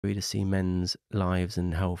We just see men's lives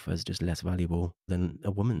and health as just less valuable than a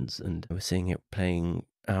woman's. And we're seeing it playing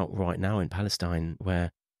out right now in Palestine,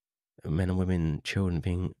 where men and women, children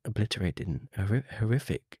being obliterated in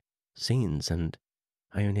horrific scenes. And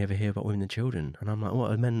I only ever hear about women and children. And I'm like, what,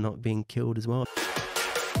 are men not being killed as well?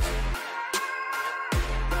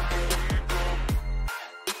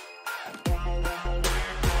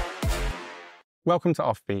 Welcome to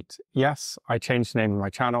Offbeat. Yes, I changed the name of my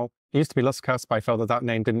channel. It used to be Lustcast, but I felt that that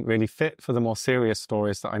name didn't really fit for the more serious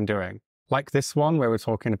stories that I'm doing. Like this one, where we're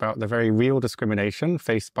talking about the very real discrimination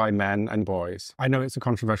faced by men and boys. I know it's a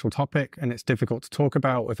controversial topic and it's difficult to talk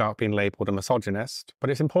about without being labelled a misogynist, but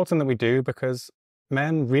it's important that we do because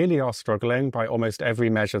men really are struggling by almost every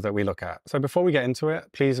measure that we look at. So before we get into it,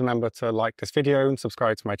 please remember to like this video and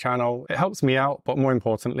subscribe to my channel. It helps me out, but more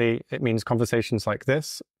importantly, it means conversations like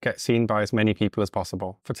this get seen by as many people as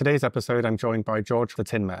possible. For today's episode, I'm joined by George the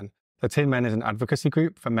Tin Men. The Tin Men is an advocacy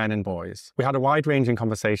group for men and boys. We had a wide-ranging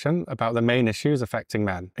conversation about the main issues affecting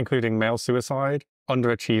men, including male suicide,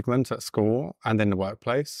 underachievement at school and in the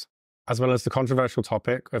workplace, as well as the controversial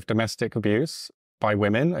topic of domestic abuse by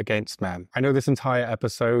women against men. I know this entire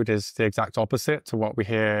episode is the exact opposite to what we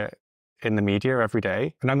hear in the media every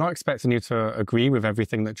day. And I'm not expecting you to agree with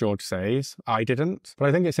everything that George says. I didn't. But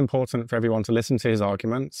I think it's important for everyone to listen to his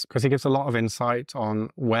arguments because he gives a lot of insight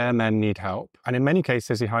on where men need help. And in many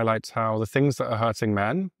cases, he highlights how the things that are hurting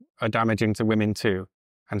men are damaging to women too.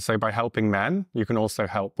 And so by helping men, you can also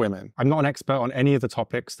help women. I'm not an expert on any of the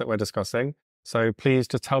topics that we're discussing. So please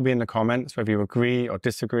just tell me in the comments whether you agree or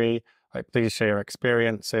disagree. Please share your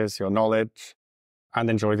experiences, your knowledge, and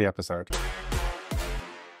enjoy the episode.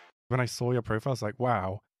 When I saw your profile, I was like,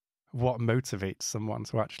 wow, what motivates someone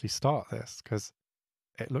to actually start this? Because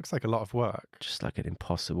it looks like a lot of work. Just like an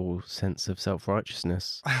impossible sense of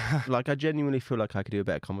self-righteousness. Like, I genuinely feel like I could do a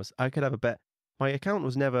better comments. I could have a better... My account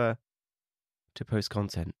was never to post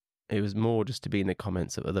content. It was more just to be in the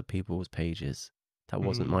comments of other people's pages. That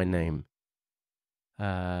wasn't my name.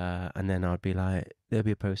 And then I'd be like, there'll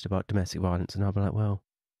be a post about domestic violence, and I'll be like, well,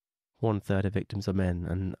 1/3 of victims are men,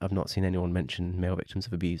 and I've not seen anyone mention male victims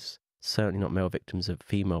of abuse. Certainly not male victims of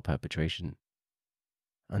female perpetration.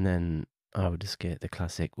 And then I would just get the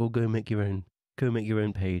classic, well, go make your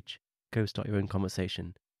own page, go start your own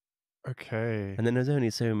conversation. Okay. And then there's only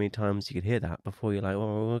so many times you could hear that before you're like,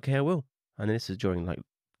 well, okay, I will. And then this is during like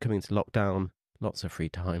coming into lockdown, lots of free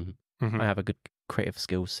time. I have a good creative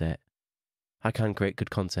skill set. I can create good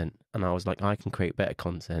content. And I was like, I can create better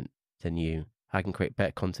content than you. I can create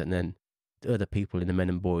better content than the other people in the men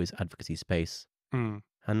and boys advocacy space.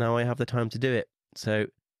 And now I have the time to do it. So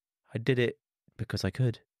I did it because I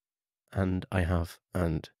could. And I have.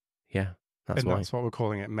 And yeah, that's why. That's what we're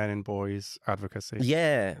calling it, men and boys advocacy.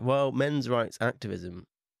 Yeah, well, men's rights activism.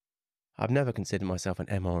 I've never considered myself an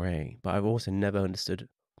MRA, but I've also never understood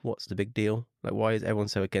what's the big deal. Like, why is everyone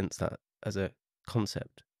so against that as a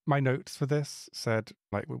concept? My notes for this said,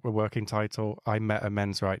 like, we're working title, I met a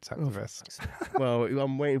men's rights activist. Well,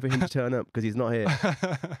 I'm waiting for him to turn up because he's not here.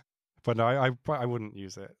 But no, I wouldn't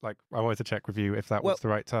use it. Like, I wanted to check with you if that was the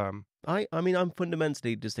right term. I mean, I'm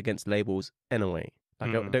fundamentally just against labels anyway. Like,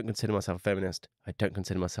 I don't consider myself a feminist. I don't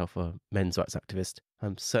consider myself a men's rights activist.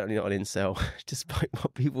 I'm certainly not an incel, despite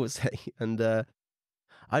what people say. And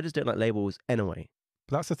I just don't like labels anyway.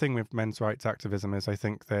 But that's the thing with men's rights activism is I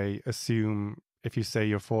think they assume if you say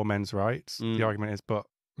you're for men's rights, the argument is, but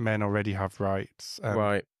men already have rights.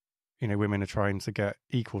 Right. You know, women are trying to get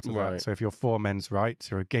equal to that. So if you're for men's rights,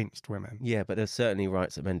 you're against women. Yeah, but there's certainly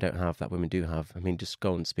rights that men don't have that women do have. I mean, just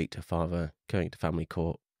go and speak to a father going to family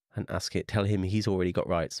court and tell him he's already got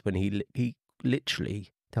rights when he literally,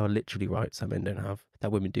 there are literally rights that men don't have,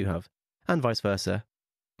 that women do have, and vice versa.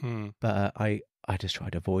 But I just try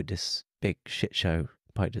to avoid this big shit show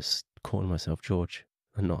by just calling myself George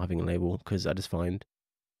and not having a label, because I just find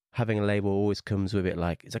having a label always comes with it,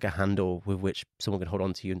 like, it's like a handle with which someone can hold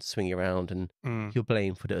on to you and swing you around, and you're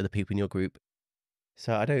blamed for the other people in your group.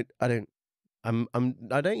 So I don't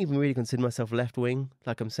even really consider myself left wing.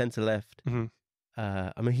 Like, I'm centre left. I'm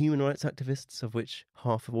a human rights activist, of which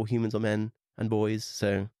half of all humans are men and boys.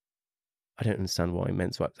 So I don't understand why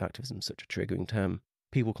men's rights activism is such a triggering term.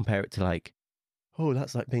 People compare it to, like, oh,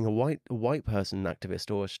 that's like being a white person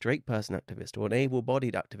activist, or a straight person activist, or an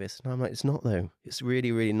able-bodied activist. And I'm like, it's not, though. It's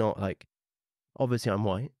really, really not. Like, obviously I'm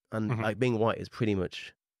white, and like, being white is pretty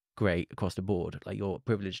much great across the board. Like, you're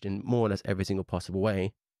privileged in more or less every single possible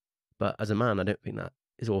way. But as a man, I don't think that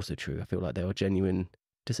is also true. I feel like there are genuine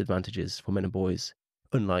disadvantages for men and boys,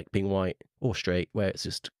 unlike being white or straight, where it's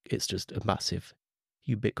just a massive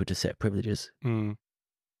ubiquitous set of privileges.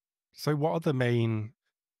 So what are the main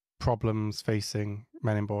problems facing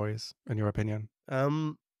men and boys, in your opinion? I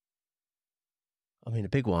mean, a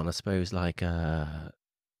big one, I suppose, like the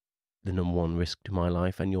number one risk to my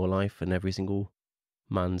life and your life and every single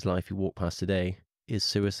man's life you walk past today is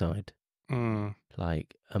suicide.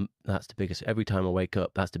 Like, that's the biggest. Every time I wake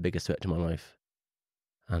up, that's the biggest threat to my life,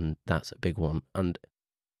 and that's a big one. And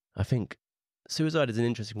I think suicide is an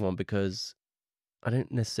interesting one because I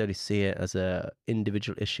don't necessarily see it as a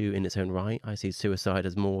individual issue in its own right. I see suicide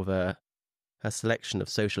as more of a selection of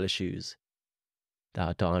social issues that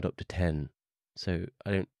are dialed up to 10. So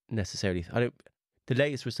the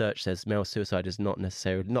latest research says male suicide is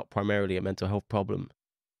not primarily a mental health problem.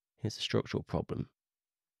 It's a structural problem.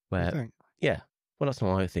 You think? Yeah. Well, that's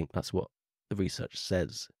not what I think. That's what the research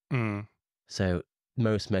says. So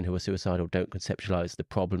most men who are suicidal don't conceptualize the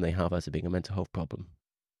problem they have as it being a mental health problem.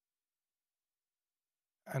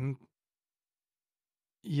 And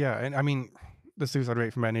yeah, and I mean, the suicide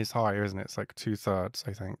rate for men is higher, isn't it? It's like 2/3,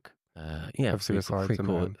 I think. Of suicides in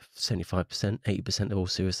men. 75%, 80% of all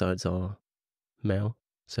suicides are male.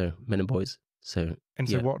 So men and boys. So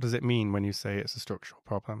what does it mean when you say it's a structural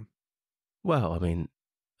problem? Well, I mean,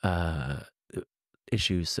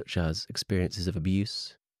 issues such as experiences of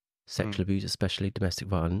abuse, sexual abuse, especially domestic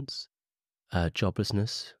violence,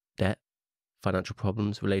 joblessness, debt, financial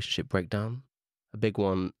problems, relationship breakdown. A big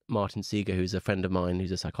one, Martin Seeger, who's a friend of mine,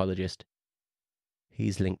 who's a psychologist,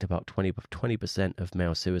 he's linked about 20% of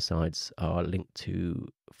male suicides are linked to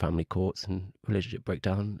family courts and relationship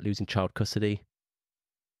breakdown, losing child custody,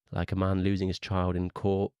 like a man losing his child in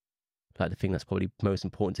court, like the thing that's probably most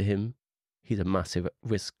important to him. He's a massive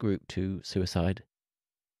risk group to suicide.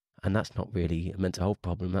 And that's not really a mental health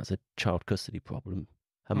problem. That's a child custody problem.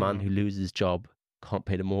 A man who loses his job, can't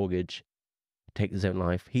pay the mortgage, takes his own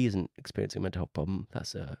life, he isn't experiencing a mental health problem.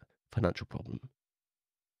 That's a financial problem.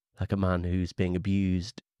 Like a man who's being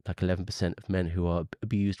abused, like 11% of men who are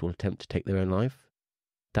abused will attempt to take their own life.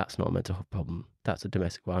 That's not a mental health problem. That's a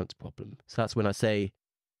domestic violence problem. So that's when I say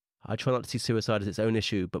I try not to see suicide as its own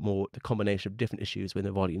issue, but more the combination of different issues when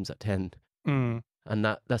the volume's at 10. And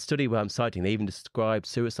that study where I'm citing, they even describe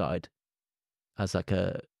suicide as like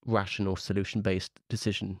a rational, solution-based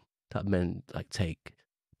decision that men like take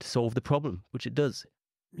to solve the problem, which it does.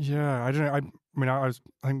 Yeah, I don't know.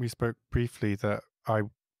 I think we spoke briefly that I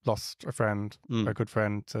lost a friend, a good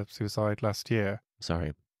friend, to suicide last year.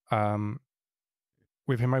 Sorry.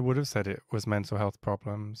 With him, I would have said it was mental health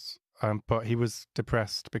problems, but he was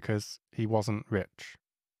depressed because he wasn't rich.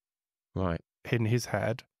 Right. In his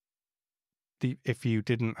head, if you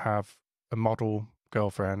didn't have a model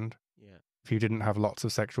girlfriend, if you didn't have lots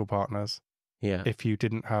of sexual partners, if you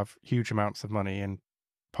didn't have huge amounts of money and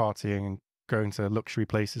partying and going to luxury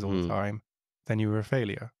places all the time, then you were a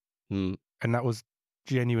failure. And that was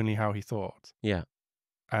genuinely how he thought. Yeah.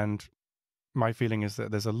 And my feeling is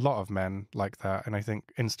that there's a lot of men like that, and I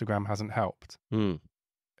think Instagram hasn't helped. And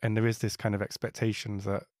there is this kind of expectation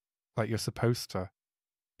that, like, you're supposed to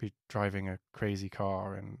be driving a crazy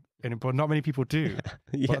car, but not many people do.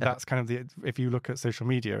 But that's kind of if you look at social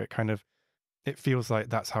media, it feels like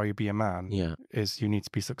that's how you be a man. Is you need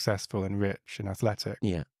to be successful and rich and athletic.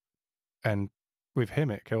 And with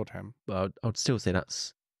him, it killed him. But I would still say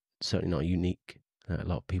that's certainly not unique. A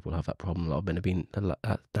lot of people have that problem. A lot of men have been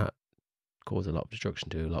that cause a lot of destruction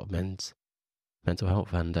to a lot of men's mental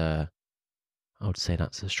health, and I would say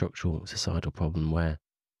that's a structural societal problem where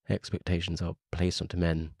expectations are placed onto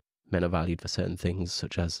men. Men are valued for certain things,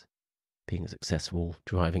 such as being successful,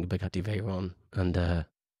 driving a Bugatti Veyron, and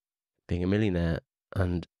being a millionaire.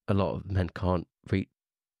 And a lot of men can't reach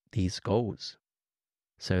these goals,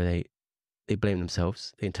 so they blame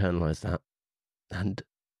themselves, they internalize that, and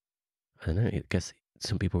I don't know, I guess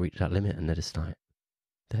some people reach that limit and they're just like,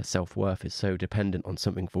 their self-worth is so dependent on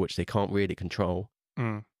something for which they can't really control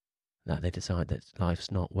that they decide that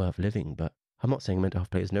life's not worth living. But I'm not saying mental health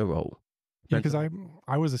plays no role. Yeah, because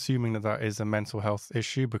I was assuming that is a mental health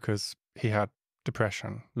issue because he had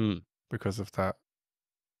depression because of that.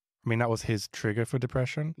 I mean, that was his trigger for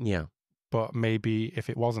depression. Yeah. But maybe if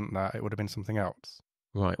it wasn't that, it would have been something else.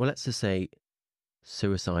 Right. Well, let's just say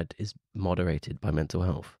suicide is moderated by mental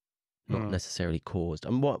health, not necessarily caused.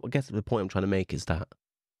 And I guess the point I'm trying to make is that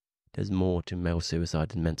there's more to male suicide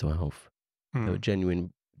than mental health. There are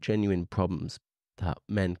genuine problems that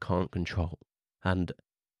men can't control. And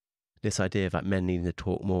this idea that men needing to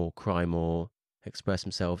talk more, cry more, express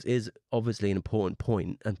themselves is obviously an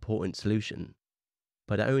important solution.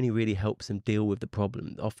 But it only really helps them deal with the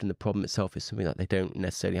problem. Often the problem itself is something that they don't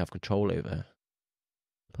necessarily have control over.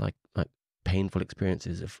 Like painful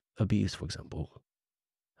experiences of abuse, for example.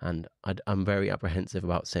 And I'm very apprehensive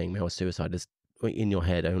about saying male suicide is in your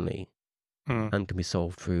head only, and can be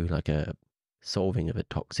solved through like a solving of a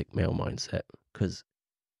toxic male mindset, because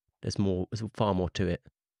there's far more to it,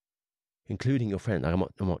 including your friend. Like,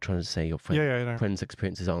 I'm not trying to say your friend's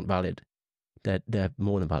experiences aren't valid. They're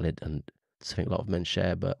more than valid, and something a lot of men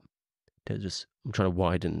share, but I'm trying to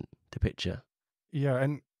widen the picture. Yeah,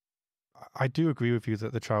 and I do agree with you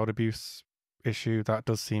that the child abuse issue, that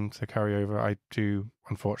does seem to carry over. I do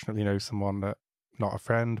unfortunately know someone that, not a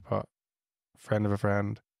friend, but a friend of a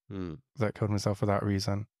friend, that killed himself for that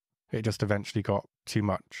reason. It just eventually got too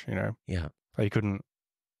much, you know? Yeah. He couldn't,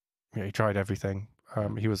 he tried everything.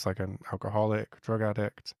 He was like an alcoholic, drug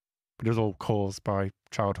addict, but it was all caused by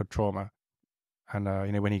childhood trauma. And,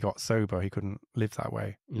 when he got sober, he couldn't live that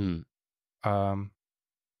way.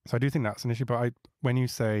 So I do think that's an issue. But when you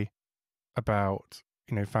say about,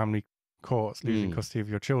 family courts losing custody of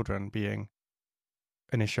your children being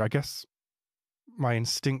an issue, I guess my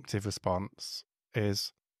instinctive response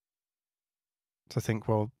is to think,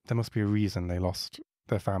 well, there must be a reason they lost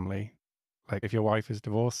their family. Like, if your wife is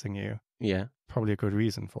divorcing you, probably a good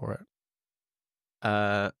reason for it.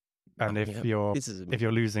 And if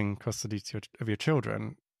you're losing custody of your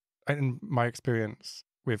children, in my experience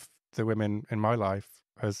with the women in my life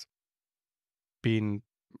has been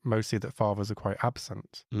mostly that fathers are quite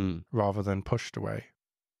absent rather than pushed away.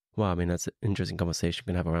 Well, I mean, that's an interesting conversation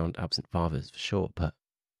we can have around absent fathers for sure. But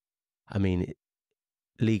I mean,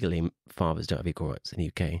 legally, fathers don't have equal rights in the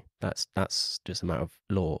UK. That's just a matter of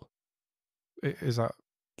law. Is that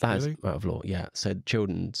That's really? a matter of law, yeah. So the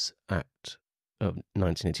Children's Act of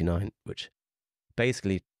 1989, which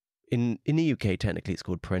basically, in the UK, technically it's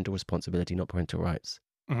called parental responsibility, not parental rights.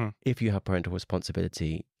 If you have parental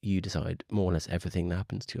responsibility, you decide more or less everything that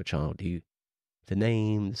happens to your child. The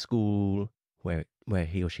name, the school, where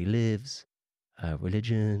he or she lives,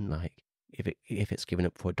 religion, like if it's given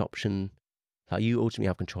up for adoption, like you ultimately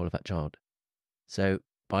have control of that child. So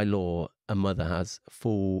by law, a mother has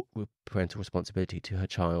full parental responsibility to her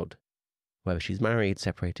child, whether she's married,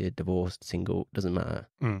 separated, divorced, single, doesn't matter.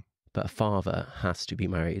 But a father has to be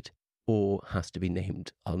married or has to be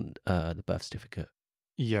named on the birth certificate.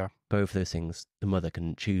 Yeah. Both of those things, the mother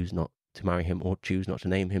can choose not to marry him or choose not to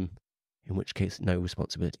name him, in which case no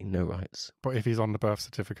responsibility, no rights. But if he's on the birth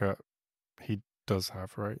certificate, he does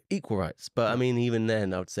have, right? Equal rights. But I mean, even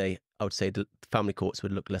then, I would say the family courts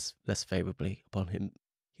would look less favourably upon him.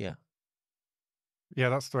 Yeah. Yeah,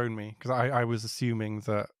 that's thrown me, because I was assuming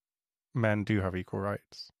that men do have equal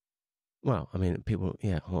rights. Well, I mean, people,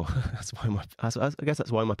 yeah, well, I guess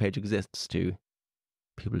that's why my page exists, to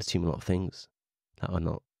people assume a lot of things that are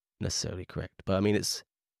not necessarily correct. But I mean, it's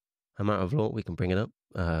a matter of law. We can bring it up.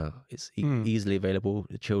 It's easily available.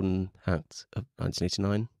 The Children Act of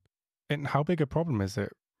 1989. And how big a problem is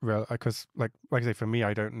it? Because, like I say, for me,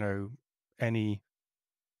 I don't know any.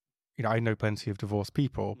 I know plenty of divorced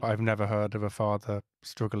people, but I've never heard of a father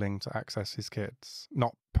struggling to access his kids.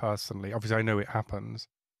 Not personally. Obviously, I know it happens,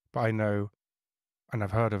 but I know, and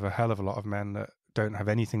I've heard of a hell of a lot of men that don't have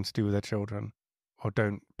anything to do with their children, or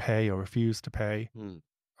don't pay or refuse to pay.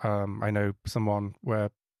 I know someone where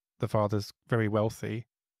the father's very wealthy,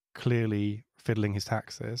 clearly fiddling his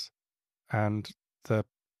taxes, and the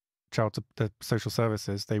social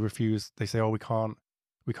services, they refuse. They say, "Oh, we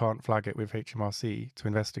can't flag it with HMRC to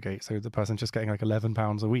investigate." So the person's just getting like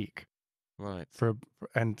 £11 a week, right?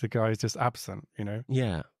 And the guy's just absent.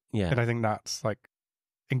 Yeah. And I think that's like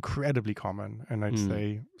incredibly common. And I'd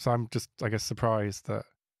say, so I'm just, I guess, surprised that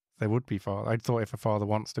there would be father. I'd thought if a father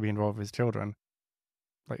wants to be involved with his children,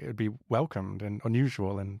 like, it would be welcomed and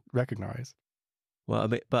unusual and recognized. Well,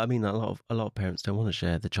 but I mean, a lot of parents don't want to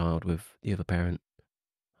share the child with the other parent.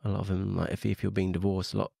 A lot of them, like, if you're being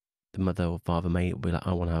divorced, the mother or father may be like,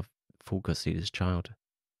 I want to have full custody of this child.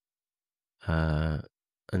 And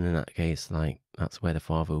in that case, like, that's where the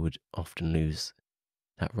father would often lose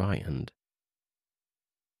that right. And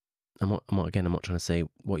I'm not trying to say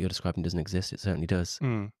what you're describing doesn't exist. It certainly does.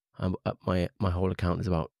 My whole account is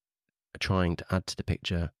about trying to add to the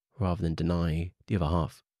picture rather than deny the other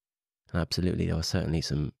half. And absolutely, there are certainly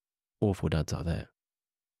some awful dads out there,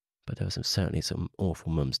 but there are certainly some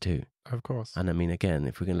awful mums too. Of course. And I mean, again,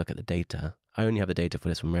 if we can look at the data, I only have the data for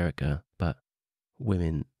this from America, but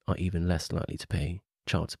women are even less likely to pay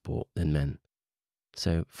child support than men.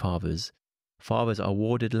 So fathers are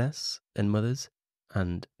awarded less than mothers,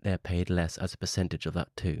 and they're paid less as a percentage of that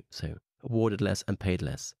too. So awarded less and paid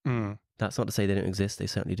less. That's not to say they don't exist. They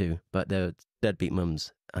certainly do. But they're deadbeat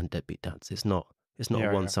mums and deadbeat dads. It's not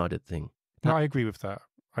a one-sided thing. No, I agree with that.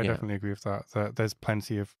 I definitely agree with that. There's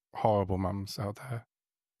plenty of horrible mums out there.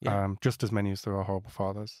 Just as many as there are horrible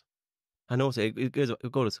fathers. And also,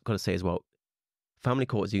 I've got to say as well, family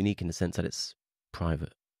court is unique in the sense that it's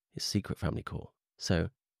private. It's secret family court. So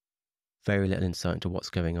very little insight into what's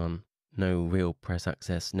going on. No real press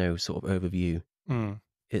access, no sort of overview.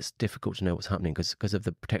 It's difficult to know what's happening because of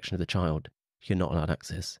the protection of the child. You're not allowed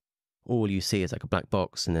access. All you see is like a black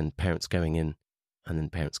box and then parents going in and then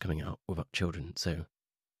parents coming out without children. So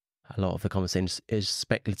a lot of the conversation is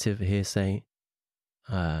speculative hearsay.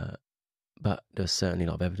 But there's certainly a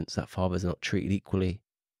lot of evidence that fathers are not treated equally,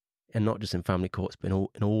 and not just in family courts, but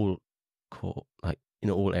in all court, like in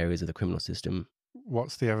all areas of the criminal system.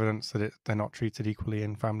 What's the evidence that they're not treated equally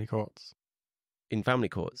in family courts? In family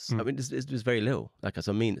courts, I mean, there's very little. Like, as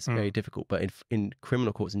I mean, it's very difficult. But in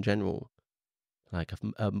criminal courts in general, like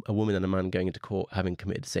a woman and a man going into court having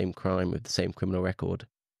committed the same crime with the same criminal record,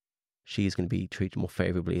 she's going to be treated more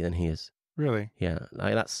favourably than he is. Really? Yeah,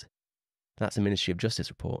 like that's a Ministry of Justice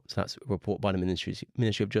report. So that's a report by the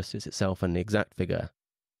Ministry of Justice itself, and the exact figure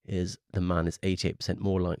is the man is 88%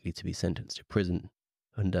 more likely to be sentenced to prison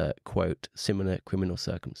under, quote, similar criminal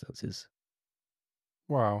circumstances.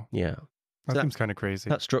 Wow. Yeah. That seems kind of crazy.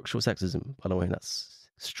 That's structural sexism, by the way. That's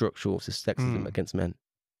structural sexism against men.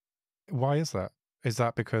 Why is that? Is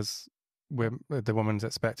that because the woman's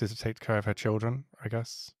expected to take care of her children, I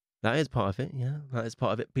guess? That is part of it, yeah. That is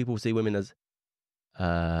part of it. People see women as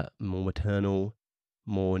more maternal,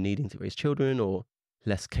 more needing to raise children, or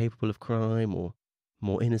less capable of crime, or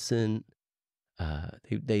more innocent.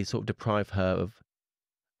 They sort of deprive her of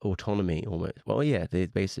autonomy almost. Well, yeah, they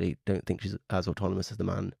basically don't think she's as autonomous as the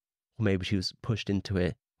man. Or maybe she was pushed into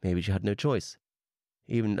it. Maybe she had no choice.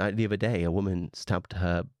 Even the other day, a woman stabbed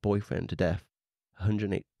her boyfriend to death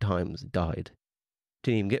 108 times, died.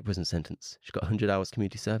 Didn't even get a prison sentence. She got 100 hours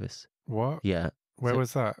community service. What? Yeah. Where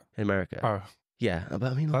was that? In America. Oh. Yeah, but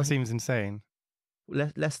I mean, that seems insane.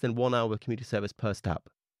 Less than 1 hour community service per stab,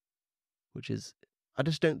 which is, I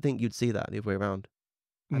just don't think you'd see that the other way around.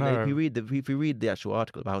 And no. If you read the actual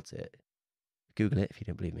article about it, Google it if you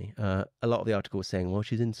don't believe me. A lot of the article was saying, well,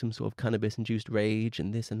 she's in some sort of cannabis-induced rage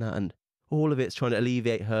and this and that, and all of it's trying to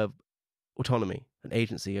alleviate her autonomy and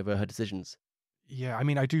agency over her decisions. Yeah, I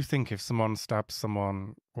mean, I do think if someone stabs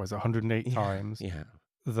someone, 108 times,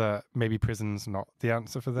 that maybe prison's not the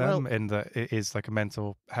answer for them, in that it is like a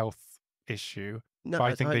mental health issue. No, but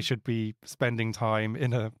I think they should be spending time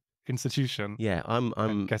in a institution. Yeah,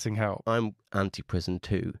 I'm getting help. I'm anti-prison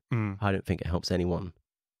too. I don't think it helps anyone.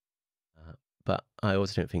 But I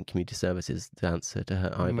also don't think community service is the answer to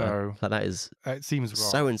her either. No. Like, that is it seems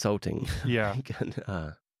wrong. So insulting. Yeah.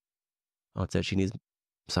 I'd say she needs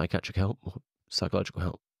psychiatric help or psychological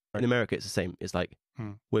help. Right. In America, it's the same. It's like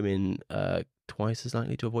women twice as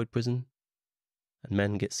likely to avoid prison, and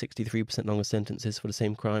men get 63% longer sentences for the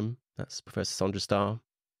same crime. That's Professor Sandra Starr.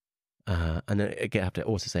 And then again, I have to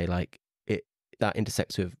also say, like, that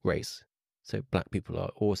intersects with race. So black people are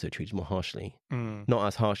also treated more harshly. Not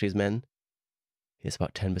as harshly as men. It's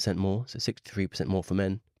about 10% more. So 63% more for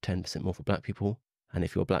men, 10% more for black people. And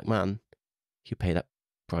if you're a black man, you pay that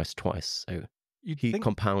price twice. So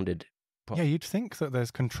compounded. Yeah, you'd think that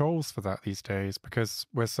there's controls for that these days because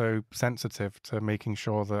we're so sensitive to making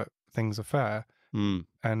sure that things are fair. And,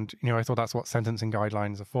 I thought that's what sentencing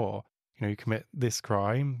guidelines are for. You commit this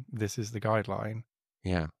crime, this is the guideline.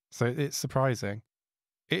 Yeah. So it's surprising.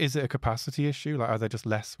 Is it a capacity issue? Like, are there just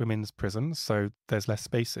less women's prisons, so there's less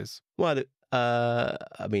spaces? Well, I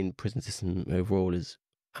mean, prison system overall is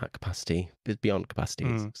at capacity. It's beyond capacity.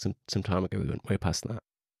 Some time ago, we went way past that.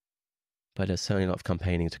 But there's certainly a lot of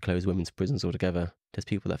campaigning to close women's prisons altogether. There's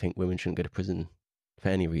people that think women shouldn't go to prison for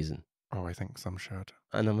any reason. Oh, I think some should.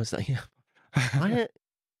 And I was like, yeah.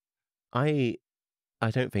 I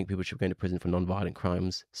don't think people should go to prison for non-violent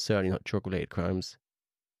crimes, certainly not drug-related crimes.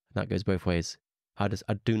 That goes both ways. I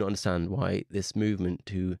do not understand why this movement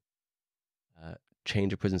to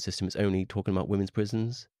change a prison system is only talking about women's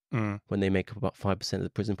prisons when they make up about 5% of the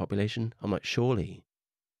prison population. I'm like, surely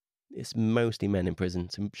it's mostly men in prison,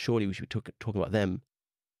 so surely we should be talking about them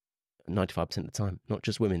 95% of the time, not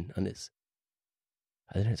just women. And it's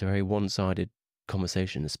a very one-sided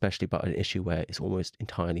conversation, especially about an issue where it's almost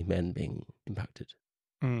entirely men being impacted.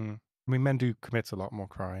 I mean, men do commit a lot more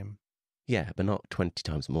crime. Yeah, but not 20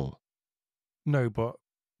 times more. No, but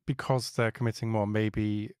because they're committing more,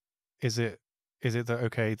 maybe is it that,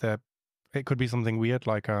 okay, it could be something weird,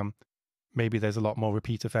 like maybe there's a lot more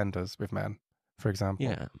repeat offenders with men, for example.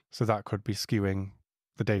 Yeah. So that could be skewing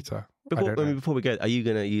the data. Before we go, are you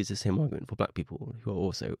going to use the same argument for black people who are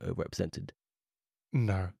also overrepresented?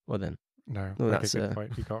 No. Well then. No. Well, that's a good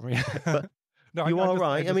point. You got me. But no, you are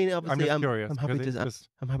right. I mean, obviously, I'm curious.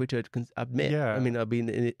 I'm happy to admit. Yeah. I mean, I've been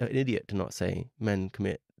an idiot to not say men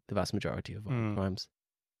commit the vast majority of violent crimes.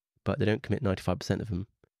 but they don't commit 95% of them.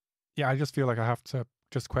 Yeah, I just feel like I have to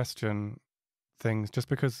just question things just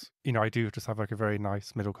because, you know, I do just have like a very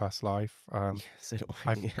nice middle class life. So do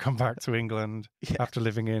I. I've come back to England Yeah. after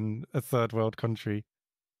living in a third world country,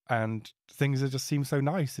 and things just seem so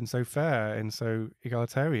nice and so fair and so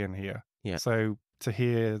egalitarian here. Yeah. So to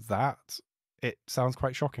hear that, it sounds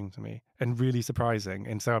quite shocking to me and really surprising.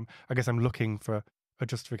 And so I guess I'm looking for a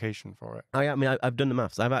justification for it. I mean, I've done the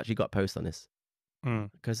maths. I've actually got a post on this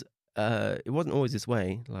because it wasn't always this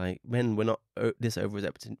way. Like, men were not this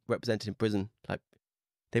overrepresented in prison. Like,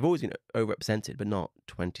 they've always been overrepresented, but not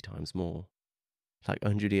 20 times more. Like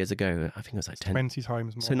 100 years ago, I think it was like 20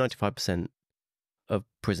 times more. So 95% of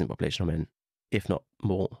prison population are men, if not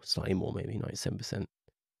more, slightly more, maybe 97%.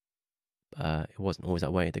 It wasn't always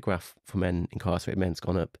that way. The graph for men, incarcerated men's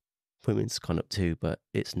gone up, women's gone up too, but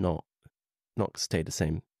it's not stayed the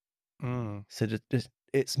same. So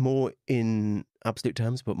it's more in absolute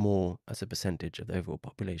terms, but more as a percentage of the overall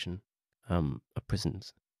population of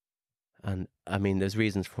prisons. And I mean, there's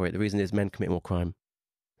reasons for it. The reason is men commit more crime,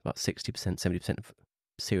 about 60%, 70% of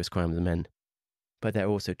serious crimes are men, but they're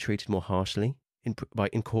also treated more harshly in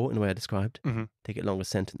court in the way I described. Mm-hmm. They get longer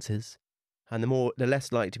sentences, and they're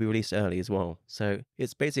less likely to be released early as well. So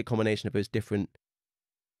it's basically a combination of those different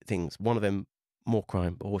things. One of them, more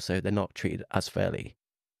crime, but also they're not treated as fairly.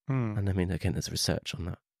 And I mean, again, there's research on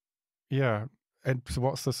that. Yeah. And so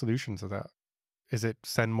what's the solution to that? Is it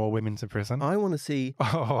send more women to prison? I want to see...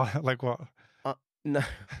 Oh, like what? No.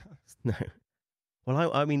 No.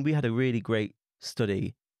 Well, I mean, we had a really great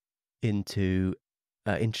study into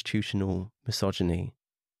institutional misogyny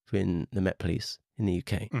in the Met Police in the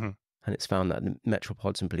UK. Mm-hmm. And it's found that the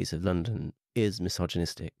Metropolitan Police of London is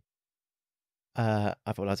misogynistic. I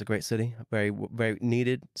thought that was a great study, very, very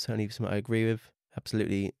needed, certainly something I agree with,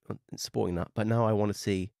 absolutely supporting that. But now I want to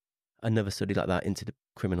see another study like that into the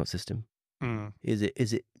criminal system. Is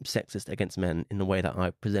it sexist against men in the way that I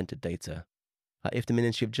presented data? If the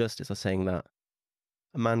Ministry of Justice are saying that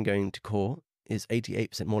a man going to court is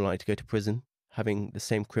 88% more likely to go to prison, having the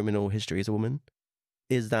same criminal history as a woman,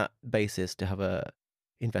 is that basis to have a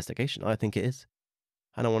investigation? I think it is.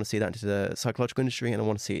 And I want to see that into the psychological industry, and I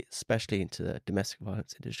want to see it especially into the domestic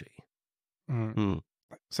violence industry.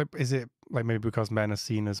 So is it like maybe because men are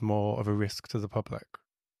seen as more of a risk to the public?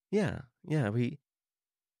 Yeah.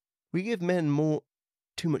 We give men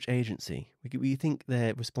too much agency. We think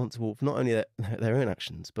they're responsible for not only their own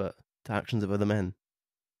actions, but the actions of other men.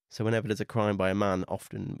 So whenever there's a crime by a man,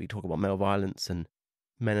 often we talk about male violence, and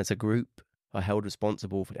men as a group are held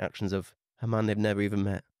responsible for the actions of a man they've never even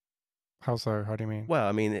met. How so? How do you mean? Well,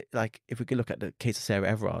 I mean, like, if we could look at the case of Sarah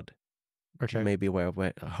Everard, which you may be aware of,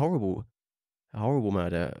 where a horrible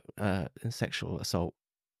murder and sexual assault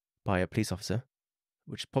by a police officer,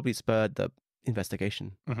 which probably spurred the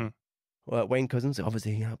investigation. Mm-hmm. Well, Wayne Couzens,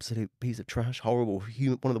 obviously an absolute piece of trash, horrible,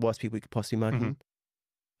 one of the worst people you could possibly imagine.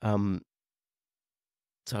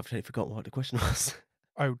 So I've totally forgotten what the question was.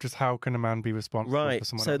 Oh, just how can a man be responsible for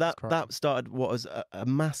someone else's crime? That started what was a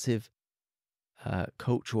massive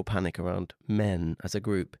cultural panic around men as a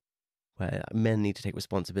group, where men need to take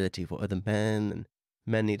responsibility for other men, and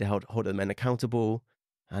men need to hold other men accountable,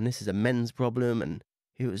 and this is a men's problem. And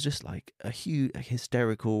it was just like a huge,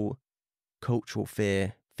 hysterical cultural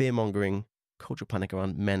fear-mongering cultural panic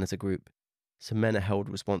around men as a group. So men are held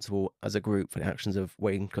responsible as a group for the actions of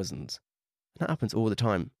Wayne Couzens. And that happens all the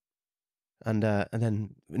time. And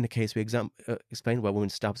then in the case we explained where a woman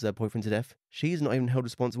stabs her boyfriend to death, she's not even held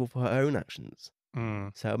responsible for her own actions.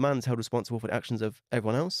 So a man's held responsible for the actions of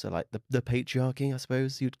everyone else, so like the patriarchy, I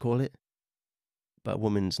suppose you'd call it. But a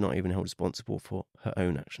woman's not even held responsible for her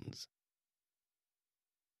own actions.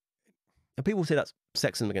 And people say that's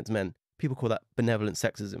sexism against men. People call that benevolent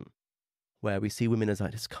sexism, where we see women as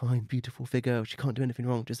like this kind, beautiful figure. She can't do anything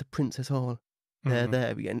wrong, just a princess. There.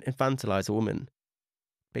 We infantilize a woman,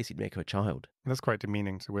 basically make her a child. That's quite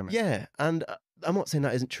demeaning to women. Yeah, and I'm not saying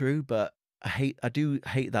that isn't true, but I do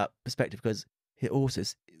hate that perspective, because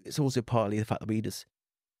it's also partly the fact that we just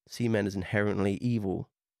see men as inherently evil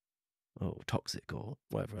or toxic or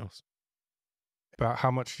whatever else. But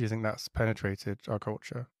how much do you think that's penetrated our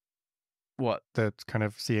culture? What? That kind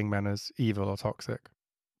of seeing men as evil or toxic?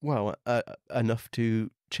 Well, enough to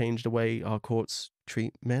change the way our courts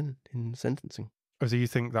treat men in sentencing. Or do you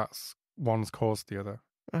think that's one's caused the other?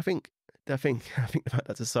 I think the fact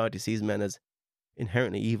that society sees men as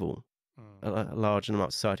inherently evil, a large amount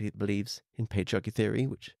of society believes in patriarchy theory,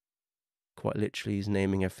 which quite literally is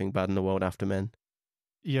naming everything bad in the world after men.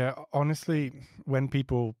 Yeah, honestly, when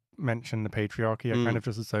people mention the patriarchy, I kind Mm. of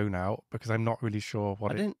just zone out because I'm not really sure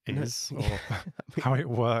what I it don't know. is or I mean, how it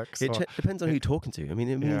works. it Or depends on who you're talking to. I mean,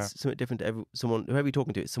 it yeah, means something different to someone, whoever you're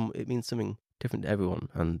talking to. It means something different to everyone.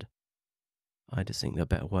 And I just think there are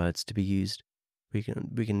better words to be used. We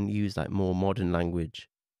can use like more modern language,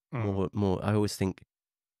 mm, more. I always think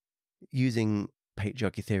using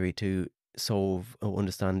patriarchy theory to solve or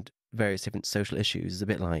understand various different social issues is a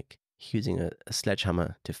bit like using a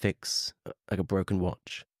sledgehammer to fix like a broken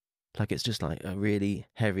watch. Like it's just like a really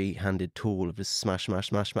heavy-handed tool of just smash, smash,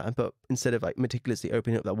 smash, smash. But instead of like meticulously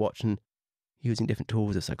opening up that watch and using different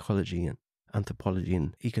tools of psychology and anthropology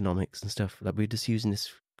and economics and stuff, like we're just using this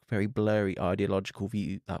very blurry ideological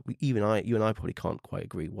view that you and I probably can't quite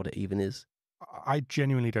agree what it even is. I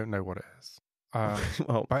genuinely don't know what it is.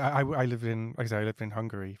 Well, But I lived in, like I say, I lived in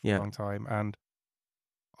Hungary for yeah, a long time, and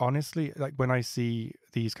honestly, like when I see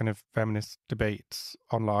these kind of feminist debates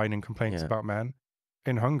online and complaints yeah, about men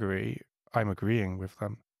in Hungary, I'm agreeing with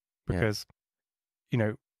them yeah, because, you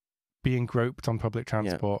know, being groped on public yeah.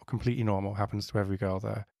 transport, completely normal, happens to every girl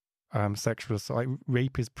there. Sexual assault, like,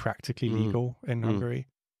 rape is practically Mm, legal in mm, Hungary.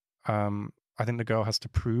 I think the girl has to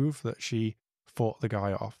prove that she fought the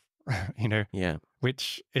guy off, you know, yeah,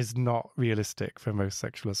 which is not realistic for most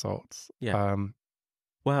sexual assaults. yeah.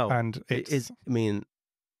 Well, And it is. it's, I mean,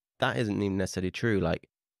 that isn't even necessarily true. Like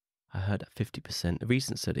I heard that 50%, a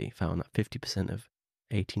recent study found that 50% of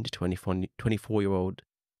 18 to 24-year-old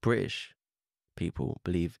British people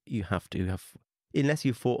believe you have to have, unless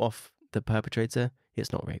you fought off the perpetrator,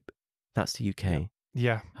 it's not rape. That's the UK.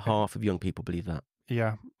 yeah, Half of young people believe that,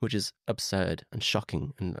 yeah. which is absurd and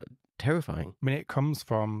shocking and terrifying. I mean, it comes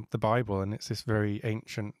from the Bible and it's this very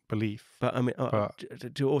ancient belief. But I mean, But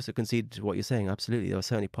to also concede to what you're saying, absolutely, there are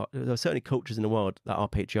certainly cultures in the world that are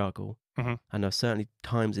patriarchal, mhm. and there are certainly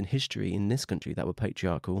times in history in this country that were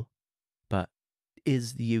patriarchal. But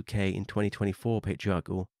is the UK in 2024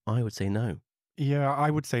 patriarchal? I would say no. Yeah, I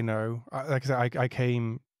would say no. Like I said, I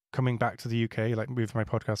came coming back to the UK, like moved my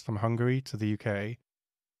podcast from Hungary to the UK,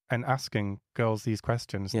 and asking girls these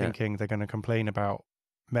questions, Yeah, thinking they're going to complain about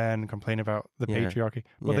men, complain about the yeah, patriarchy,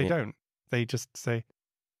 but yeah, they yeah, don't. They just say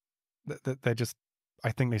that they're just.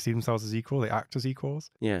 I think they see themselves as equal. They act as equals.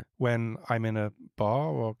 yeah, When I'm in a bar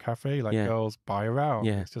or cafe, like yeah, girls buy around,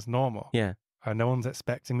 yeah, it's just normal. yeah. No one's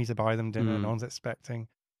expecting me to buy them dinner. No Mm. one's expecting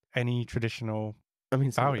any traditional I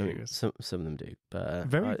mean, values. some of them do, but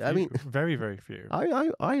Very I few, mean, very, very few.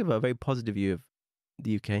 I have a very positive view of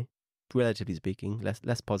the UK, relatively speaking,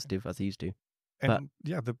 less positive as I used to. But And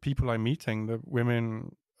yeah, the people I'm meeting, the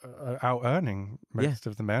women are out earning yeah, most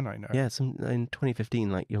of the men I know. yeah, some in 2015,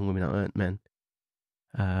 like young women out men,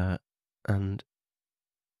 and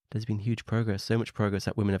there's been huge progress, so much progress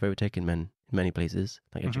that women have overtaken men in many places,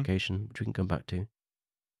 like Mhm. education, which we can come back to.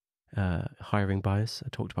 Hiring bias, I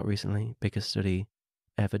talked about recently, biggest study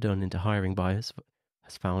ever done into hiring bias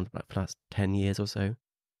has found like for the last 10 years or so,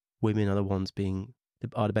 women are the ones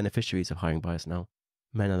are the beneficiaries of hiring bias now.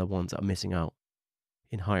 Men are the ones that are missing out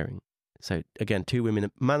in hiring. So again, two women,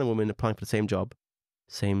 a man and woman applying for the same job,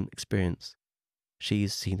 same experience.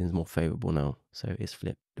 She's seen as more favourable now. So it's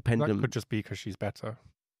flipped. The That pendulum. could just be because she's better.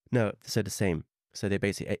 No, so the same. So they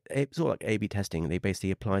basically, it's all like A/B testing. They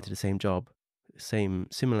basically apply to the same job,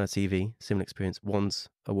 similar CV, similar experience. One's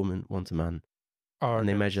a woman, one's a man. Oh, And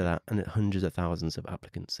they okay. measure that, and hundreds of thousands of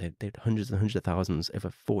applicants. They did hundreds and hundreds of thousands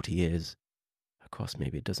over 40 years across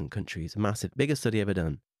maybe a dozen countries. Massive, biggest study ever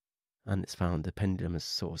done. And it's found the pendulum has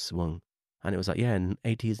sort of swung. And it was like, yeah, in the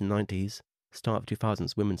 80s and 90s, start of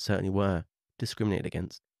 2000s, women certainly were discriminated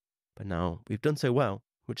against. But now we've done so well,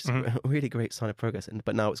 which is Mhm. a really great sign of progress.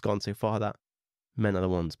 But now it's gone so far that men are the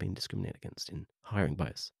ones being discriminated against in hiring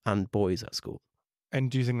bias, and boys at school.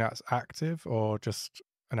 And do you think that's active or just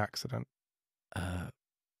an accident?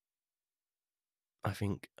 I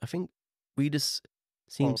think we just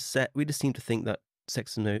seem Or we just seem to think that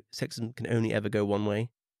sexism can only ever go one way,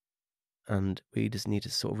 and we just need to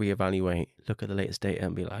sort of reevaluate, look at the latest data,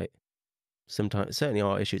 and be like, sometimes certainly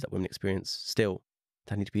are issues that women experience still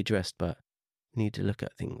that need to be addressed, but we need to look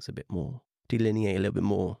at things a bit more, delineate a little bit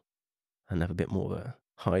more, and have a bit more of a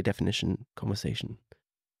high definition conversation.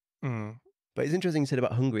 mm, But it's interesting you said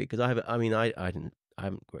about Hungary, because I haven't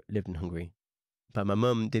lived in Hungary, but my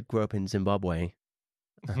mum did grow up in Zimbabwe,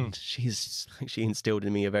 and she instilled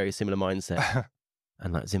in me a very similar mindset.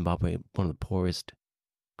 And like Zimbabwe, one of the poorest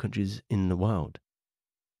countries in the world,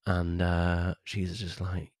 and she's just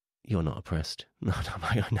like, "You're not oppressed." No, I'm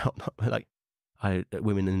like, "No, I'm not." Like,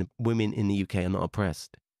 women in the UK are not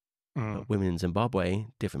oppressed, but women in Zimbabwe,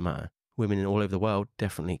 different matter. Women in all over the world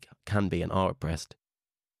definitely can be and are oppressed.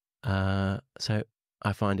 So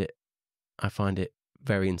I find it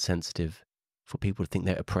very insensitive for people to think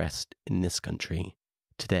they're oppressed in this country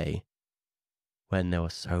today, when there are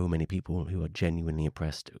so many people who are genuinely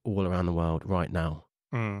oppressed all around the world right now,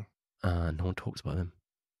 Mm. and no one talks about them.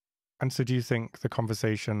 And so do you think the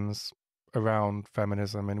conversations around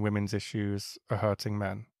feminism and women's issues are hurting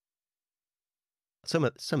men? Some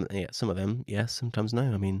of them, yes. Sometimes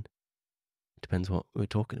no. I mean, it depends what we're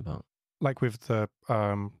talking about. Like with the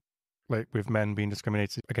like with men being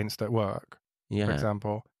discriminated against at work, for Yeah,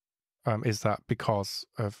 example, is that because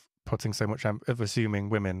of putting so much of assuming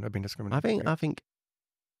women have been discriminated I think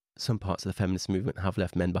some parts of the feminist movement have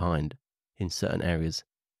left men behind in certain areas,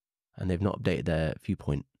 and they've not updated their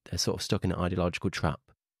viewpoint. They're sort of stuck in an ideological trap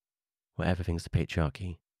where everything's the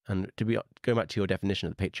patriarchy. And go back to your definition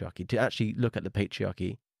of the patriarchy, to actually look at the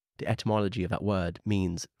patriarchy, the etymology of that word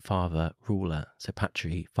means father, ruler. So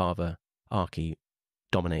patri, father, archy,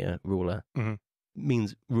 dominator, ruler,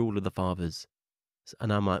 means rule of the fathers.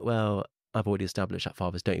 And I'm like, well, I've already established that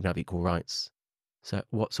fathers don't even have equal rights. So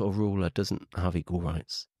what sort of ruler doesn't have equal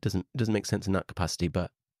rights? Doesn't make sense in that capacity,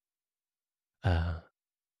 but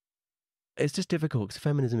it's just difficult because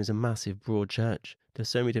feminism is a massive, broad church. There's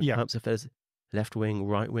so many different types of there's left wing,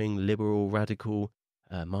 right wing, liberal, radical,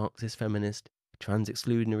 Marxist feminist, trans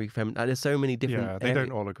exclusionary feminist. There's so many different. Yeah, they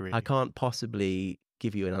don't all agree. I can't possibly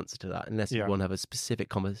give you an answer to that unless you want to have a specific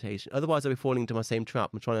conversation. Otherwise, I'll be falling into my same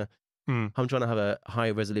trap. I'm trying to have a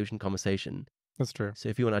high resolution conversation. That's true. So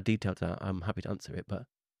if you want to add detail to that, I'm happy to answer it. But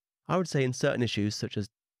I would say in certain issues such as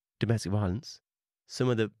domestic violence, some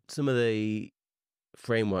of the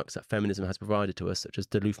frameworks that feminism has provided to us, such as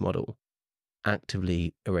the Duluth model,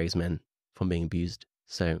 actively erase men from being abused.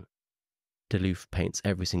 So Duluth paints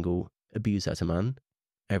every single abuser as a man,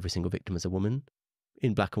 every single victim as a woman,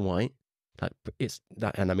 in black and white. Like it's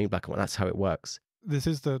that, and I mean black and white. That's how it works. This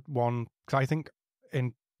is the one. Cause I think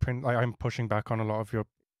in print, I'm pushing back on a lot of your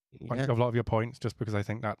points, just because I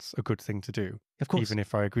think that's a good thing to do. Of course, even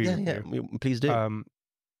if I agree with you. Please do.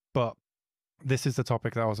 But this is the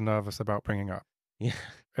topic that I was nervous about bringing up. Yeah,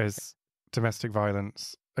 is domestic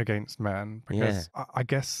violence against men, because I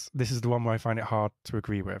guess this is the one where I find it hard to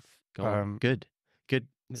agree with. Good.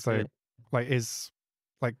 So, good. is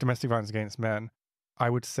domestic violence against men, I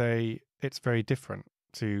would say it's very different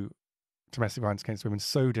to domestic violence against women.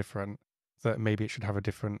 So different that maybe it should have a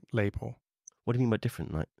different label. What do you mean by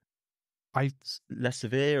different? Like, less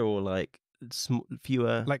severe or like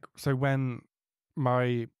fewer? Like, so when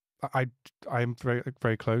I'm very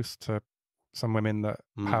very close to some women that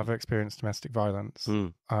have experienced domestic violence,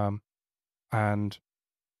 and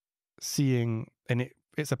seeing, and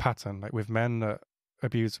it's a pattern, like with men that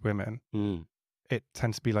abuse women, it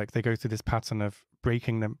tends to be like they go through this pattern of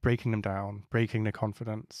breaking them down, breaking their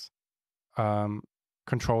confidence,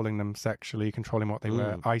 controlling them sexually, controlling what they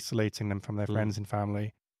wear, isolating them from their friends and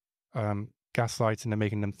family, gaslighting them,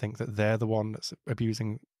 making them think that they're the one that's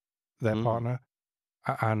abusing their partner,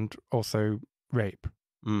 and also rape.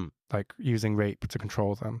 Like using rape to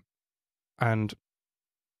control them. And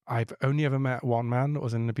I've only ever met one man that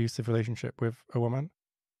was in an abusive relationship with a woman,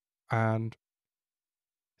 and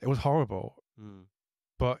it was horrible,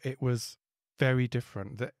 but it was very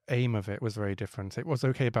different. The aim of it was very different. It was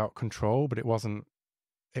okay about control, but it was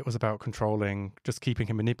about controlling, just keeping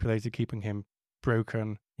him manipulated, keeping him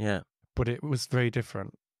broken. Yeah. But it was very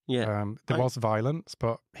different. Yeah. There was violence,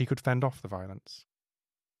 but he could fend off the violence.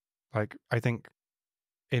 Like, I think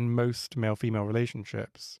in most male-female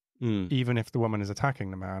relationships, even if the woman is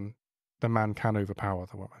attacking the man can overpower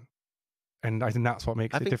the woman. And I think that's what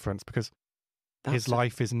makes it different, because his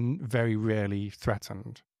life is very rarely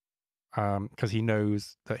threatened, because he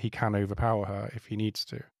knows that he can overpower her if he needs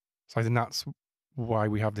to. So I think that's why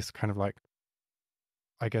we have this kind of like,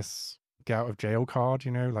 I guess, get out of jail card,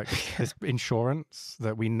 like this insurance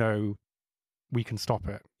that we know we can stop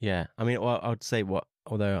it. Yeah. I mean, I would say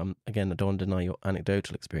although again, I don't want to deny your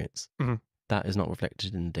anecdotal experience, that is not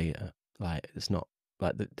reflected in the data. Like, it's not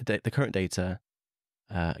like the current data,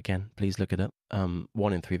 again, please look it up. 1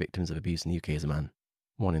 in 3 victims of abuse in the UK is a man.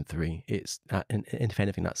 1 in 3. It's, and if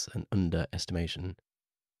anything, that's an underestimation.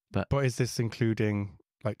 But is this including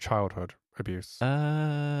like childhood abuse?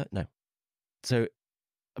 No. So,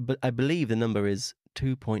 but I believe the number is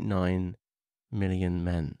 2.9 million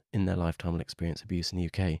men in their lifetime will experience abuse in the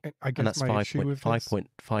UK. And that's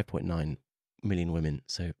 5.9 million women.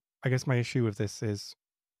 So I guess my issue with this is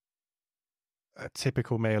a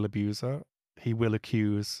typical male abuser, he will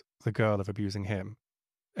accuse the girl of abusing him.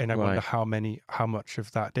 And I wonder how much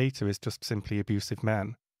of that data is just simply abusive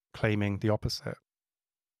men claiming the opposite.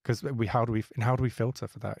 Because how do we filter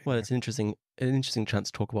for that? Well, it's an interesting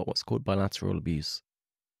chance to talk about what's called bilateral abuse.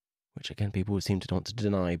 which again people seem to want to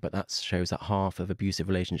deny, but that shows that half of abusive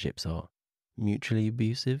relationships are mutually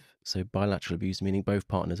abusive. So bilateral abuse, meaning both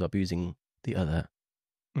partners are abusing the other.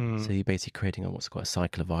 So you're basically creating what's called a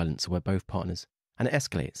cycle of violence where both partners, and it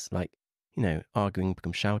escalates, like, you know, arguing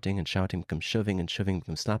becomes shouting, and shouting becomes shoving, and shoving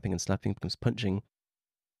becomes slapping, and slapping becomes punching.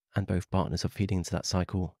 And both partners are feeding into that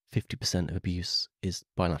cycle. 50% of abuse is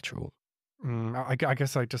bilateral. I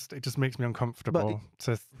guess it just makes me uncomfortable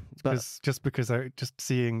because I just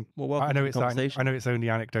seeing. Well, I know it's only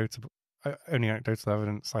anecdotal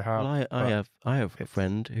evidence I have. Well, I have a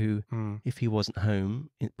friend who, if he wasn't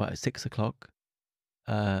home by 6 o'clock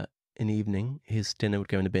in the evening, his dinner would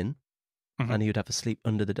go in a bin, and he would have to sleep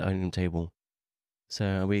under the dining room table. So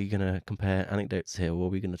are we going to compare anecdotes here, or are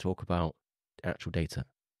we going to talk about actual data?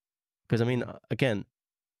 Because I mean, again,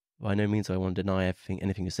 by no means do I want to deny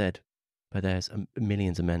anything you said, but there's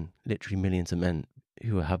millions of men, literally millions of men,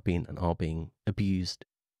 who have been and are being abused,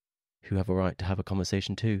 who have a right to have a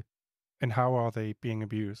conversation too. And how are they being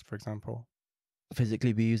abused, for example? Physically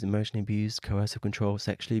abused, emotionally abused, coercive control,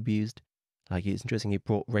 sexually abused. Like, it's interesting, he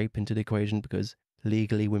brought rape into the equation because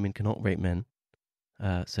legally women cannot rape men.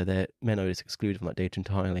 So men are just excluded from that data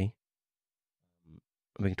entirely.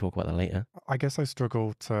 We can talk about that later. I guess I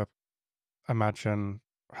struggle to imagine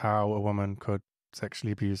how a woman could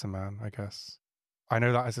sexually abuse a man, I guess. I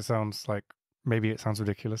know that as it sounds like, maybe it sounds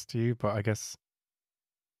ridiculous to you, but I guess,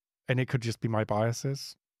 and it could just be my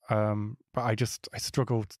biases, but I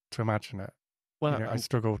struggle to imagine it. Well, I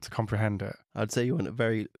struggle to comprehend it. I'd say you're in a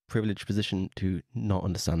very privileged position to not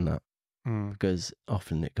understand that, because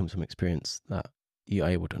often it comes from experience that you're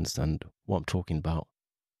able to understand what I'm talking about.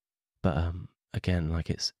 But again, like,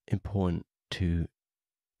 it's important to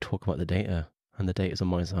talk about the data, and the data's on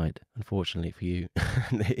my side, unfortunately for you.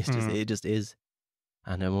 It just is.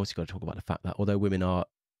 And I've also got to talk about the fact that although women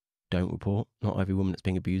don't report, not every woman that's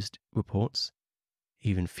being abused reports.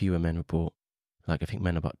 Even fewer men report. Like, I think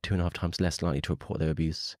men are about 2.5 times less likely to report their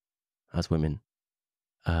abuse as women.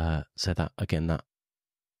 So that, again,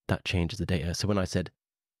 that changes the data. So when I said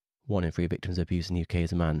 1 in 3 victims of abuse in the UK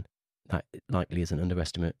is a man, that likely is an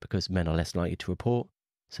underestimate, because men are less likely to report.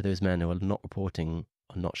 So those men who are not reporting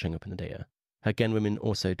are not showing up in the data. Again, women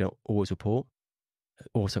also don't always report,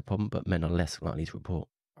 also a problem, but men are less likely to report.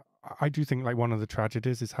 I do think, like, one of the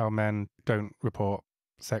tragedies is how men don't report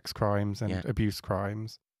sex crimes and abuse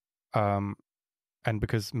crimes. And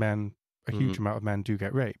because a huge amount of men do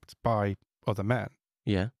get raped by other men.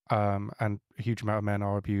 Yeah. And a huge amount of men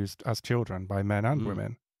are abused as children by men and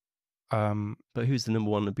women. But who's the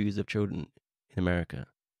number one abuser of children in America?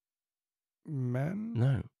 Men?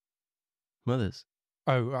 No. Mothers.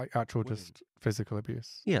 Oh, actual just physical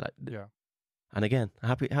abuse. Yeah. Yeah. And again,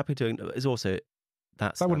 happy to, is also,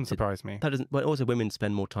 that wouldn't surprise me. That doesn't, but also women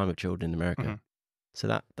spend more time with children in America. So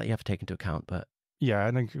that you have to take into account. But yeah,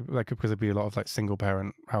 I think, like, because there'd be a lot of, like, single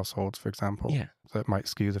parent households, for example. Yeah. That might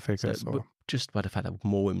skew the figures. So, just by the fact that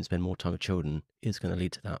more women spend more time with children is going to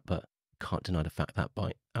lead to that, but can't deny the fact that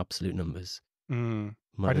by absolute numbers. I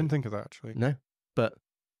didn't think of that, actually. No, but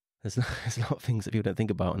there's a lot of things that people don't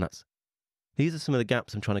think about, and these are some of the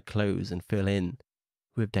gaps I'm trying to close and fill in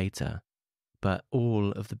with data. But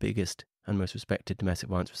all of the biggest and most respected domestic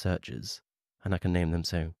violence researchers, and I can name them,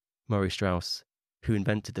 so Murray Strauss, who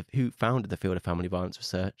founded the field of family violence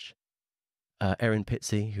research, Erin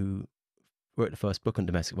Pitsey, who wrote the first book on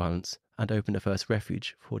domestic violence and opened the first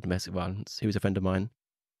refuge for domestic violence, he was a friend of mine.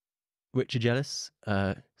 Richard Jellis,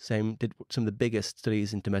 did some of the biggest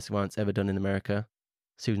studies in domestic violence ever done in America.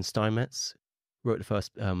 Susan Steinmetz did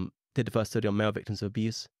the first study on male victims of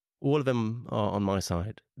abuse. All of them are on my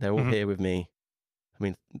side. They're all here with me. I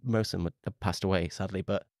mean, most of them have passed away, sadly,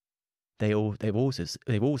 but they've all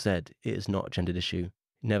said it is not a gendered issue.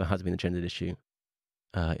 It never has been a gendered issue.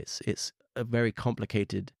 It's a very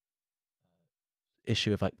complicated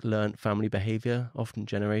issue of, like, learned family behavior, often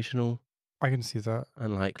generational. I can see that.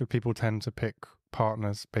 And, like, people tend to pick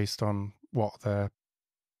partners based on what their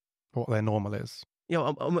normal is.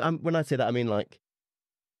 Yeah, when I say that, I mean, like,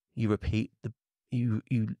 you repeat you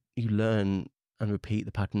learn and repeat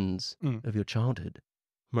the patterns of your childhood.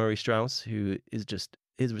 Murray Strauss,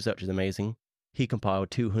 his research is amazing. He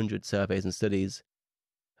compiled 200 surveys and studies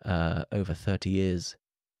over 30 years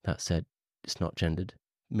that said it's not gendered.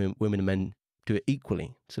 Women and men do it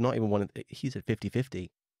equally. So not even he said 50-50.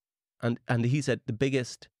 And he said the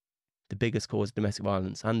biggest cause of domestic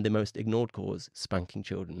violence and the most ignored cause, spanking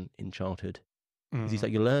children in childhood. Because he's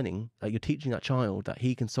like, you're learning, like, you're teaching that child that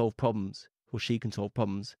he can solve problems, or she can solve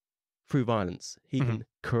problems through violence. He can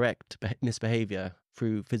correct misbehavior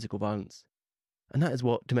through physical violence. And that is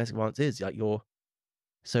what domestic violence is. Like, you're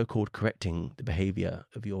so-called correcting the behavior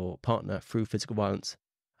of your partner through physical violence.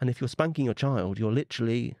 And if you're spanking your child, you're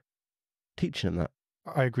literally teaching them that.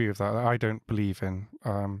 I agree with that. I don't believe in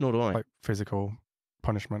Nor do I. like physical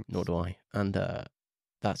punishment. Nor do I. And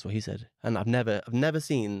that's what he said. And I've never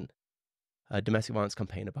seen a domestic violence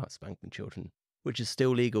campaign about spanking children, which is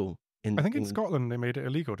still legal. I think in Scotland they made it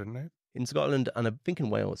illegal, didn't they? In Scotland, and I think in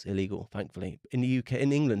Wales, illegal. Thankfully, in the UK,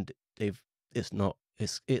 in England, it's not.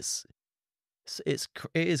 It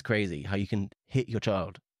is crazy how you can hit your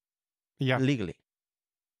child. Yeah. Legally.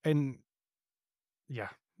 Yeah.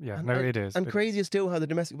 It is. And crazier still how the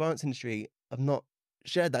domestic violence industry have not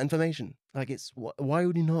shared that information. Like, it's why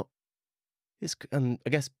would you not? And I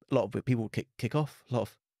guess a lot of people kick off.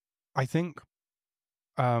 I think,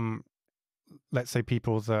 let's say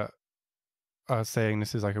people that are saying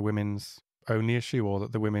this is like a women's only issue, or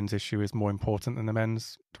that the women's issue is more important than the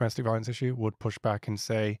men's domestic violence issue, would push back and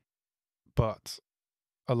say, but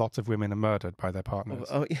a lot of women are murdered by their partners.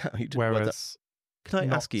 Oh yeah. Whereas, can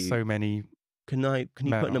I ask you? So many. Can you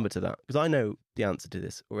put a number to that? Because I know the answer to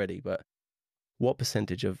this already. But what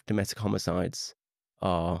percentage of domestic homicides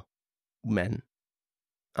are men?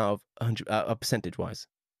 Out of 100, percentage wise,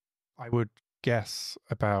 I would guess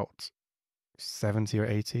about 70 or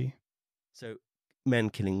 80. So men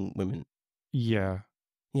killing women. Yeah.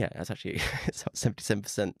 Yeah, that's actually it's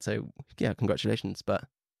 77%. So yeah, congratulations. But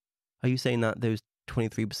are you saying that those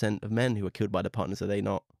 23% of men who are killed by their partners, are they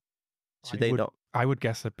not? Should they not? I would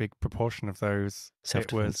guess a big proportion of those.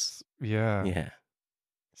 Self-defense. Yeah.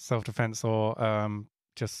 Self-defense, or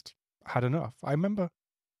just had enough. I remember,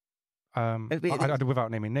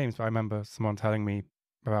 without naming names, but I remember someone telling me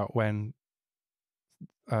about when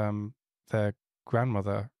their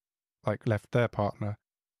grandmother like left their partner,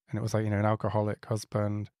 and it was like, an alcoholic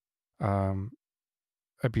husband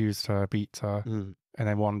abused her, beat her, and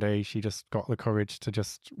then one day she just got the courage to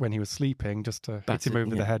just, when he was sleeping, just to hit him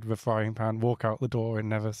over the head with a frying pan, walk out the door, and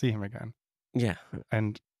never see him again. Yeah.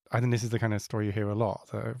 And I think this is the kind of story you hear a lot,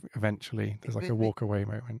 that eventually there's like a walk away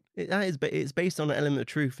moment. It's based on an element of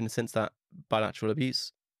truth, in the sense that bilateral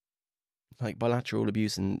abuse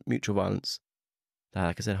and mutual violence,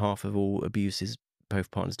 like I said, half of all abuse is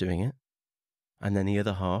both partners doing it. And then the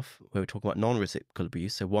other half, where we're talking about non-reciprocal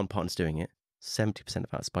abuse, so one partner's doing it, 70% of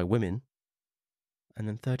that's by women, and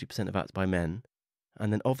then 30% of that's by men.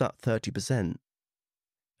 And then of that 30%,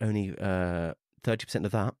 only 30%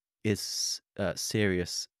 of that is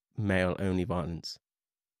serious male-only violence.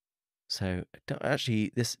 So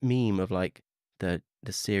actually, this meme of like the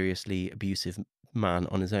seriously abusive man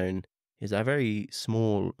on his own is a very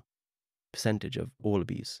small percentage of all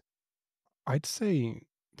abuse. I'd say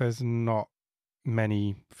there's not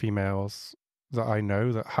many females that I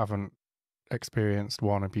know that haven't experienced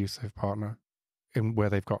one abusive partner in where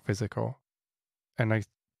they've got physical, and I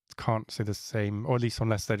can't say the same, or at least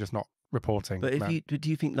unless they're just not reporting. But do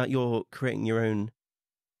you think like you're creating your own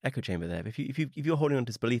echo chamber there? If you're holding on to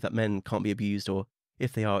this belief that men can't be abused, or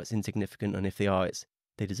if they are, it's insignificant, and if they are,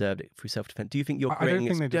 they deserved it through self-defense. Do you think you're creating? I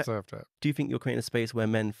don't think they deserved it. Do you think you're creating a space where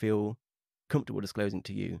men feel comfortable disclosing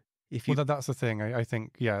to you? Well, that's the thing. I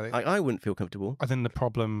think, yeah. I wouldn't feel comfortable. I think the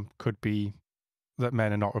problem could be that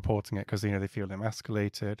men are not reporting it because, they feel them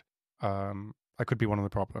escalated. That could be one of the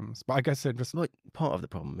problems. But I guess it just... Like, part of the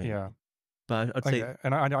problem, maybe. Yeah. But I'd say...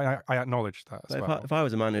 And I acknowledge that as well. If I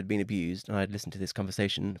was a man who had been abused and I'd listened to this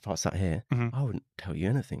conversation, if I sat here, I wouldn't tell you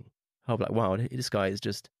anything. I'd be like, wow, this guy is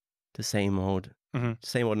just the same old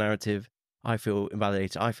narrative. I feel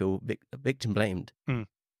invalidated. I feel victim blamed.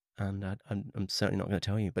 And I'm certainly not going to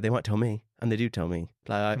tell you, but they might tell me, and they do tell me.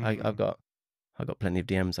 Like I've got plenty of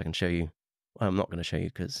DMs I can show you. Well, I'm not going to show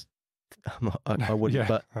you because I wouldn't.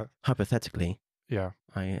 But hypothetically, yeah,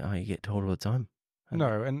 I get told all the time.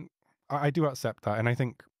 No, and I do accept that, and I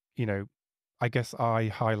think I guess I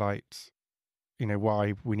highlight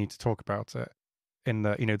why we need to talk about it. In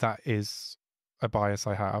that that is a bias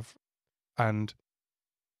I have, and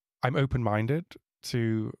I'm open-minded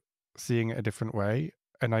to seeing it a different way.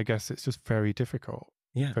 And I guess it's just very difficult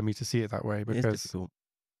for me to see it that way, because it's difficult.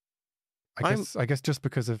 I guess just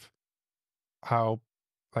because of how,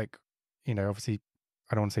 like, obviously,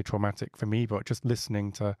 I don't want to say traumatic for me, but just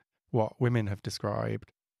listening to what women have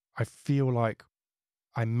described, I feel like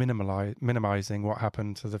I'm minimizing what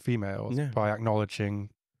happened to the females by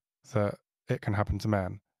acknowledging that it can happen to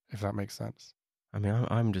men, if that makes sense. I mean,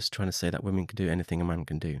 I'm just trying to say that women can do anything a man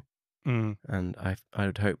can do. And I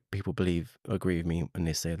would hope people agree with me when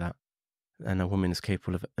they say that. And a woman is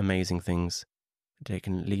capable of amazing things. They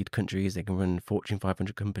can lead countries, they can run Fortune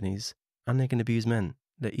 500 companies, and they can abuse men.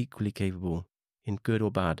 They're equally capable, in good or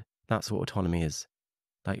bad. That's what autonomy is.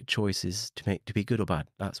 like choices to make to be good or bad.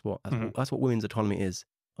 That's what Mhm. that's what women's autonomy is.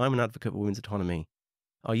 I'm an advocate for women's autonomy.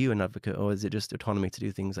 Are you an advocate, or is it just autonomy to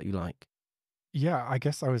do things that you like? Yeah, I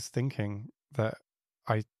guess I was thinking that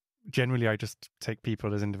I I just take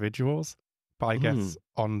people as individuals, but I Mm, guess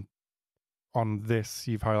on this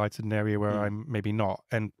you've highlighted an area where mm. I'm maybe not.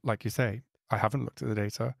 And like you say, I haven't looked at the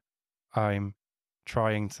data. I'm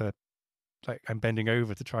trying to I'm bending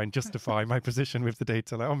over to try and justify my position with the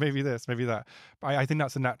data. Like, oh, maybe this, maybe that. But I think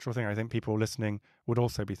that's a natural thing. I think people listening would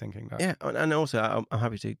also be thinking that. Yeah, and also I'm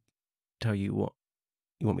happy to tell you what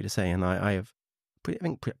you want me to say, and I have, I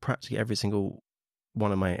think practically every single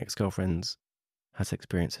one of my ex-girlfriends has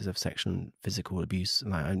experiences of sexual and physical abuse,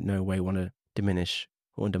 and I in no way want to diminish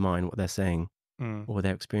or undermine what they're saying Mm. or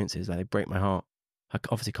their experiences. Like, they break my heart.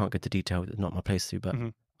 Obviously can't go into detail; it's not my place to. But Hmm.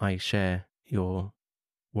 I share your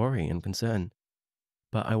worry and concern.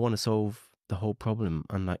 But I want to solve the whole problem,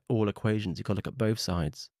 and like all equations, you've got to look at both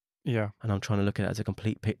sides. Yeah. And I'm trying to look at it as a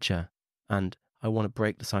complete picture. And I want to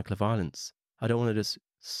break the cycle of violence. I don't want to just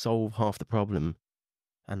solve half the problem.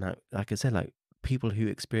 And like I said, like people who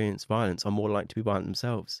experience violence are more likely to be violent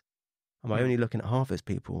themselves. And by Mm. only looking at half those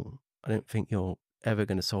people, I don't think you're ever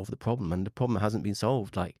going to solve the problem. And the problem hasn't been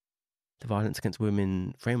solved. Like the violence against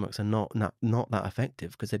women frameworks are not that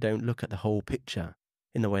effective because they don't look at the whole picture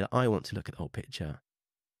in the way that I want to look at the whole picture.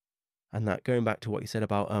 And that going back to what you said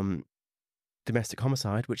about domestic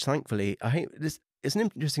homicide, which thankfully, I hate this. It's an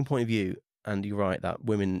interesting point of view, and you're right that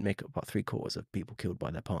women make up about 3/4 of people killed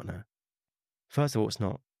by their partner. First of all, it's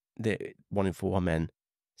not. 1 in 4 are men.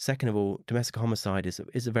 Second of all, domestic homicide is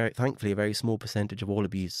a very, thankfully, a very small percentage of all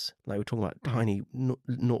abuse. Like we're talking about Mm. tiny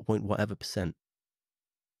 0 point whatever percent.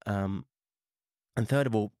 Um, and third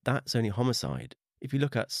of all, that's only homicide. If you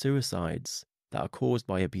look at suicides that are caused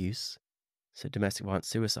by abuse, so domestic violence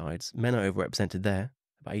suicides, men are overrepresented there,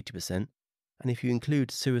 about 80%. And if you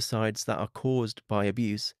include suicides that are caused by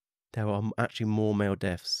abuse, there are actually more male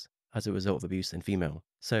deaths as a result of abuse than female.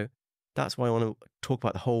 So that's why I want to talk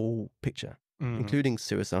about the whole picture, Mm. including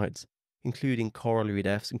suicides, including corollary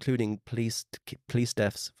deaths, including police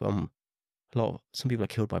deaths from some people are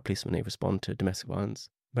killed by police when they respond to domestic violence,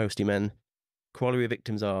 mostly men. Corollary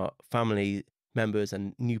victims are family members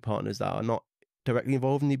and new partners that are not directly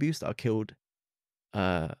involved in the abuse that are killed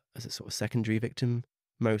as a sort of secondary victim,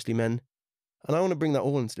 mostly men. And I want to bring that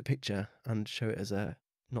all into the picture and show it as a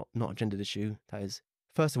not a gendered issue. That is,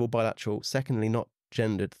 first of all, bilateral. Secondly, not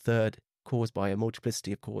gendered. Third, caused by a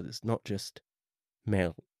multiplicity of causes, not just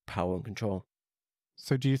male power and control.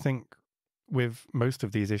 So do you think with most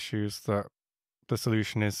of these issues that the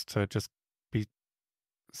solution is to just be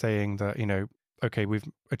saying that, okay, we've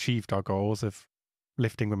achieved our goals of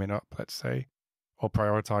lifting women up, let's say, or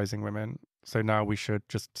prioritizing women. So now we should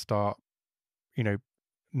just start, you know,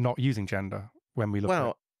 not using gender when we look at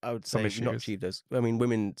Well, I would some say not issues. achieve those. I mean,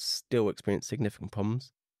 women still experience significant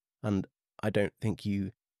problems, and I don't think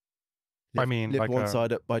you I mean, lift like, one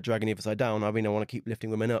side up by dragging the other side down. I mean, I want to keep lifting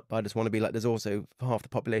women up, but I just want to be like, there's also half the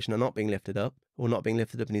population are not being lifted up or not being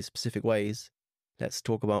lifted up in these specific ways. Let's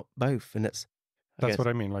talk about both, and I that's guess, what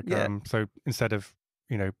I mean. Like, yeah, so instead of,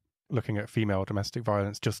 looking at female domestic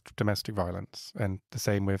violence, just domestic violence, and the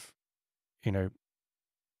same with, you know,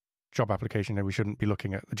 job application, and we shouldn't be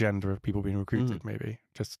looking at the gender of people being recruited, maybe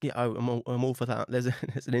just, yeah, I'm all for that. There's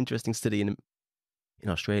an interesting study in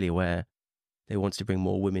Australia where they wanted to bring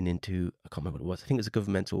more women into. I can't remember what it was. I think it was a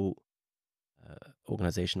governmental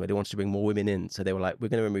organization where they wanted to bring more women in. So they were like, we're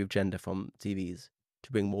going to remove gender from TVs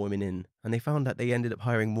to bring more women in, and they found that they ended up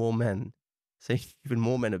hiring more men. So even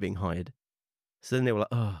more men are being hired. So then they were like,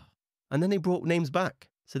 oh, and then they brought names back.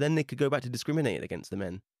 So then they could go back to discriminating against the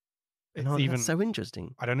men. And it's that's even, so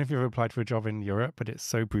interesting. I don't know if you've ever applied for a job in Europe, but it's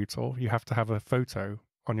so brutal. You have to have a photo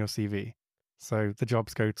on your CV. So the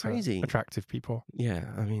jobs go to Crazy. attractive people. Yeah,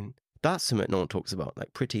 I mean, that's something no one talks about,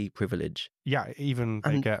 like pretty privilege. Yeah, even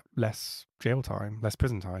they And get less jail time, less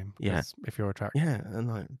prison time, yeah, because if you're attractive. yeah, and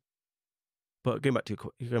like, but going back to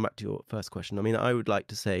your first question, I mean, I would like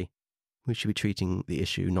to say we should be treating the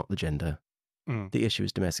issue, not the gender. Mm. The issue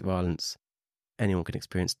is domestic violence. Anyone can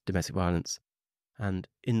experience domestic violence. And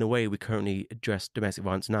in the way we currently address domestic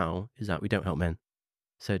violence now is that we don't help men.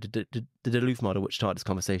 So the Duluth model, which started this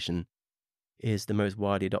conversation, is the most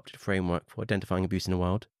widely adopted framework for identifying abuse in the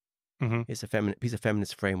world. Mm-hmm. It's a piece of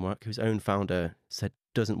feminist framework whose own founder said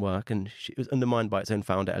doesn't work, and it was undermined by its own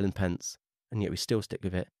founder, Ellen Pence, and yet we still stick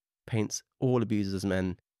with it. Paints all abusers as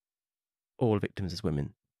men, all victims as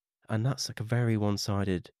women. And that's like a very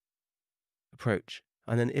one-sided approach.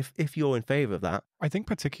 And then if you're in favour of that, I think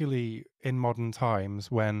particularly in modern times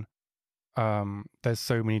when there's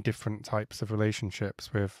so many different types of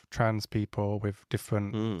relationships with trans people, with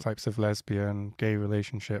different types of lesbian, gay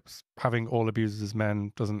relationships. Having all abusers as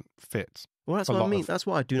men doesn't fit. Well, that's a what I lot mean. of That's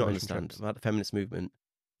what I do not understand relationships. about the feminist movement.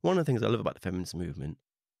 One of the things I love about the feminist movement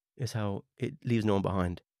is how it leaves no one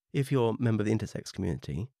behind. If you're a member of the intersex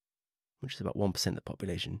community, which is about 1% of the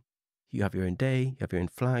population, you have your own day, you have your own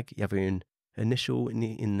flag, you have your own initial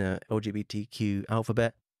in the LGBTQ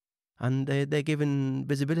alphabet, and they're given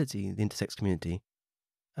visibility, the intersex community,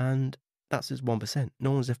 and that's just 1%.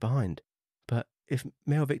 No one's left behind. But if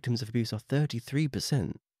male victims of abuse are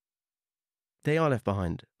 33%, they are left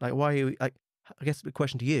behind. Like, why are you, like, I guess the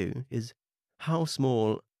question to you is, how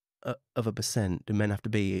small of a percent do men have to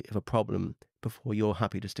be of a problem before you're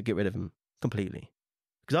happy just to get rid of them completely?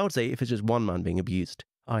 Because I would say if it's just one man being abused,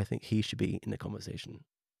 I think he should be in the conversation.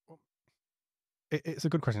 It's a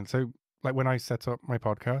good question. So, like, when I set up my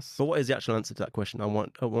podcast... But what is the actual answer to that question? I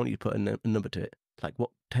want you to put a number to it. Like,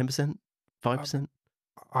 what, 10%? 5%?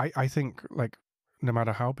 I think, like, no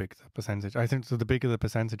matter how big the percentage, I think so the bigger the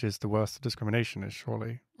percentage is, the worse the discrimination is,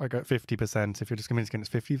 surely. Like, at 50%, if you're discriminating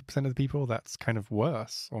against 50% of the people, that's kind of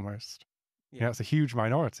worse, almost. Yeah, it's a huge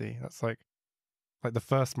minority. That's like the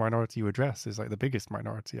first minority you address is like the biggest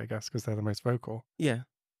minority, I guess, because they're the most vocal. Yeah.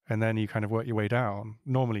 And then you kind of work your way down.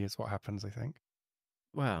 Normally is what happens, I think.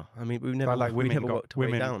 Wow. I mean, we've never, like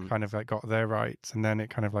women kind of like got their rights, and then it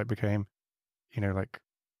kind of like became, you know, like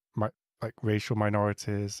racial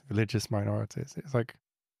minorities, religious minorities. It's like,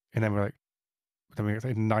 and then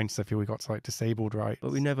in 90s, I feel we got to like disabled rights.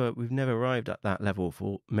 But we've never arrived at that level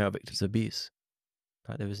for male victims of abuse.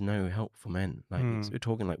 Like, there was no help for men. Like, we're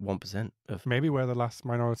talking like 1% of... Maybe we're the last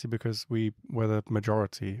minority because we were the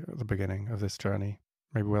majority at the beginning of this journey.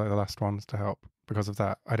 Maybe we're like the last ones to help because of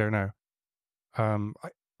that. I don't know.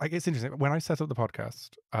 It's interesting. When I set up the podcast,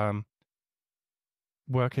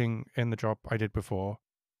 working in the job I did before,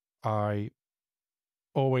 I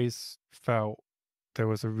always felt there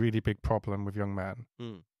was a really big problem with young men.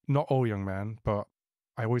 Not all young men, but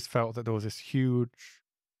I always felt that there was this huge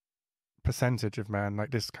percentage of men,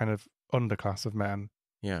 like this kind of underclass of men,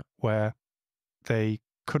 where they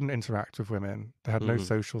couldn't interact with women. They had no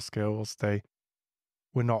social skills. They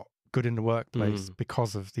were not good in the workplace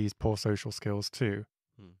because of these poor social skills too.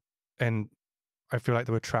 And I feel like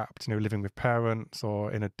they were trapped, you know, living with parents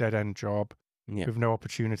or in a dead-end job with no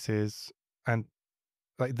opportunities. And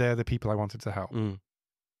like, they're the people I wanted to help.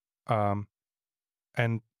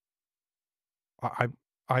 And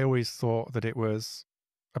I always thought that it was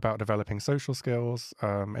about developing social skills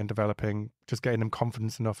and developing, just getting them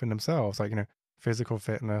confidence enough in themselves, like, you know, physical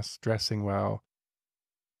fitness, dressing well,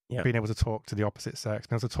 being able to talk to the opposite sex,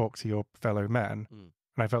 being able to talk to your fellow men. And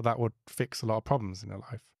I felt that would fix a lot of problems in their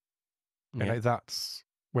life. And like, that's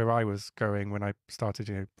where I was going when I started,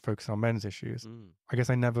 you know, focusing on men's issues. I guess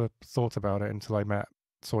I never thought about it until I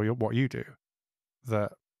saw what you do,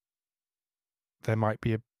 that there might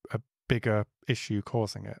be a bigger issue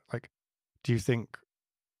causing it. Like, do you think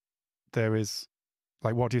there is,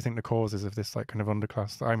 like, what do you think the causes of this, like, kind of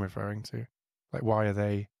underclass that I'm referring to? Like, why are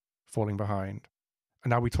they falling behind?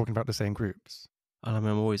 And are we talking about the same groups? I'm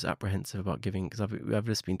always apprehensive about giving, because I've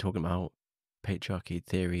just been talking about patriarchy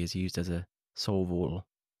theory is used as a solve-all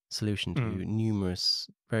solution to numerous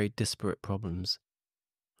very disparate problems.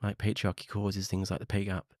 Like, patriarchy causes things like the pay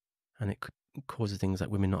gap, and it causes things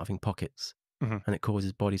like women not having pockets, and it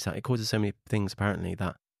causes body size. It causes so many things, apparently,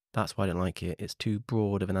 that's why I don't like it. It's too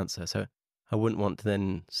broad of an answer. So I wouldn't want to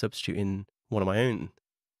then substitute in one of my own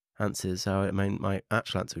answers. So my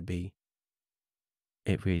actual answer would be,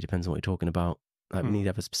 it really depends on what you're talking about. Like, we need to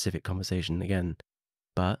have a specific conversation again.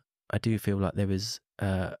 But I do feel like there is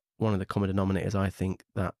one of the common denominators, I think,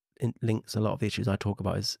 that links a lot of the issues I talk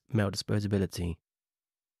about is male disposability,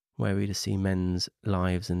 where we just see men's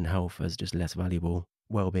lives and health as just less valuable,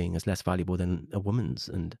 well-being as less valuable than a woman's.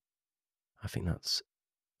 And I think that's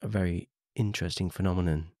a very interesting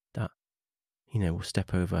phenomenon that, you know, we'll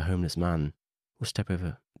step over a homeless man, we'll step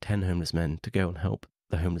over 10 homeless men to go and help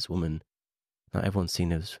the homeless woman. Now, everyone's seen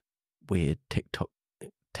those weird TikTok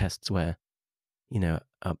tests where, you know,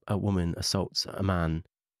 a woman assaults a man.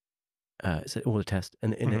 It's all a test,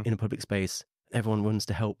 and in a public space, everyone runs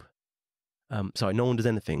to help. Sorry, no one does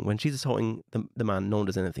anything. When she's assaulting the man, no one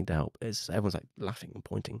does anything to help. Everyone's like laughing and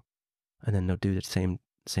pointing, and then they'll do the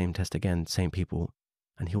same test again, same people,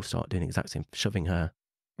 and he'll start doing the exact same, shoving her.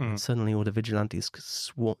 And suddenly, all the vigilantes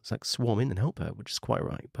swarm in and help her, which is quite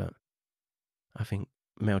right. But I think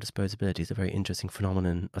male disposability is a very interesting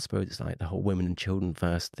phenomenon. I suppose it's like the whole women and children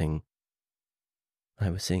first thing.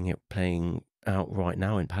 We're seeing it playing out right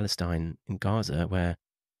now in Palestine, in Gaza, where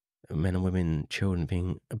men and women, children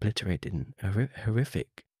being obliterated in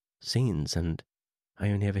horrific scenes, and I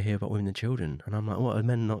only ever hear about women and children. And I'm like, what, are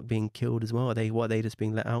men not being killed as well? Are they just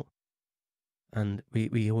being let out? And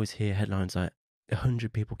we always hear headlines like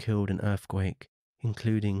 100 people killed in earthquake,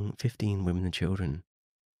 including 15 women and children.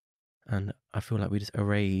 And I feel like we just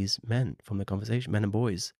erase men from the conversation, men and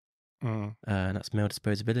boys. And that's male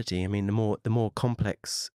disposability. I mean, the more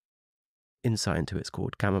complex insight into it's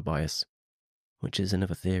called gamma bias, which is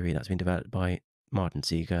another theory that's been developed by Martin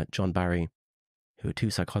Seeger, John Barry, who are two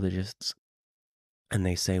psychologists. And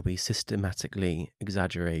they say we systematically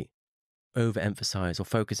exaggerate, overemphasize, or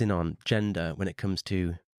focus in on gender when it comes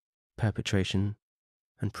to perpetration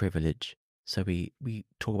and privilege. So we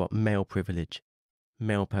talk about male privilege,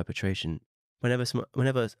 male perpetration.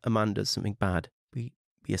 Whenever a man does something bad, we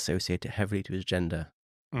associate it heavily to his gender.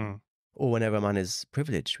 Or whenever a man is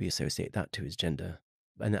privileged, we associate that to his gender.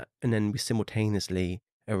 And then we simultaneously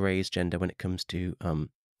erase gender when it comes to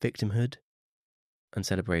victimhood and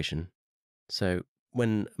celebration. So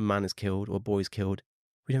when a man is killed or a boy is killed,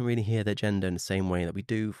 we don't really hear their gender in the same way that we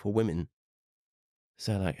do for women.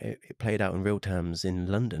 So like it played out in real terms in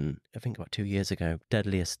London, I think about 2 years ago,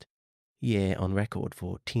 deadliest year on record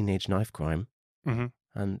for teenage knife crime.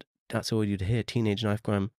 And that's all you'd hear, teenage knife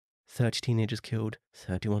crime, 30 teenagers killed,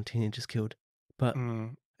 31 teenagers killed. But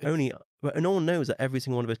and no one knows that every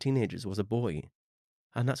single one of those teenagers was a boy.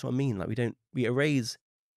 And that's what I mean. Like we erase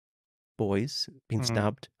boys being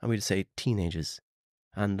stabbed and we just say teenagers.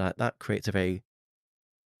 And that creates a very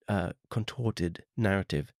contorted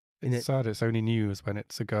narrative. It's sad it's only news when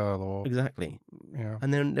it's a girl or... Exactly. Yeah.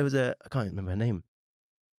 And then there was I can't remember her name,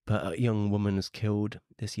 but a young woman was killed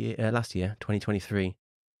last year, 2023.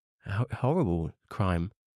 A horrible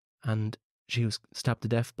crime. And she was stabbed to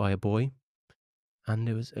death by a boy. And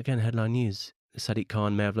it was, again, headline news. Sadiq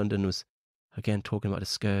Khan, Mayor of London, was, again, talking about a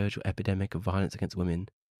scourge or epidemic of violence against women.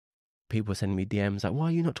 People were sending me DMs like, why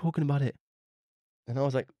are you not talking about it? And I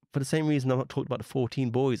was like, for the same reason I've not talked about the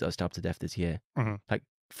 14 boys that were stabbed to death this year. Like,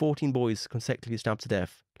 14 boys consecutively stabbed to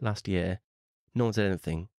death last year. No one said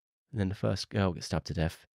anything. And then the first girl gets stabbed to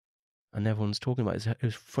death. And everyone's talking about it. It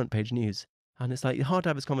was front page news. And it's like, it's hard to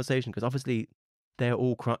have this conversation because obviously they are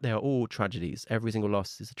all tragedies. Every single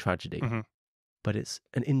loss is a tragedy. But it's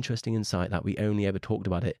an interesting insight that we only ever talked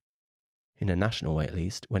about it in a national way, at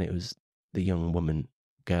least, when it was the young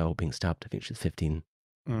girl being stabbed. I think she was 15.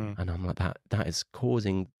 And I'm like, that's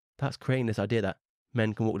creating this idea that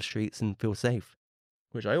men can walk the streets and feel safe,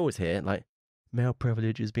 which I always hear, like, male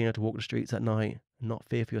privilege is being able to walk the streets at night and not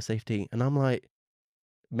fear for your safety. And I'm like,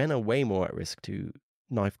 men are way more at risk to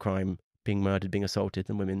knife crime, being murdered, being assaulted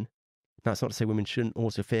than women. That's not to say women shouldn't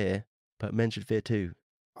also fear, but men should fear too.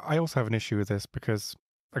 I also have an issue with this because,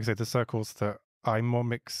 like I say, the circles that I'm more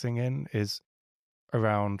mixing in is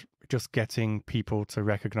around just getting people to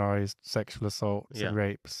recognize sexual assaults and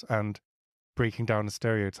rapes and breaking down the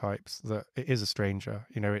stereotypes that it is a stranger.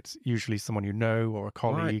 You know, it's usually someone you know or a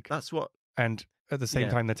colleague. Right, that's what... And at the same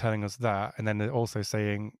time, they're telling us that, and then they're also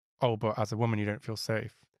saying, oh, but as a woman, you don't feel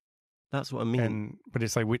safe. That's what I mean. But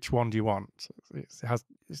it's like, which one do you want?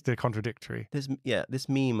 It's the contradictory. This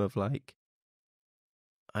meme of like,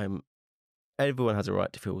 everyone has a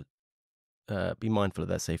right to feel, be mindful of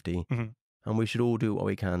their safety, and we should all do what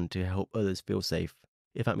we can to help others feel safe.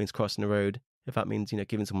 If that means crossing the road, if that means,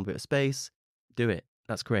 giving someone a bit of space, do it.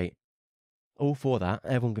 That's great. All for that.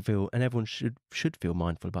 Everyone can feel, and everyone should feel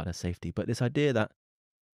mindful about their safety. But this idea that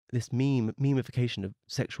this memification of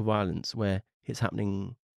sexual violence, where it's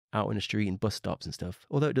happening out in the street and bus stops and stuff,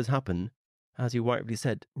 although it does happen, as you rightly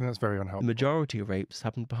said, that's very unhelpful. The majority of rapes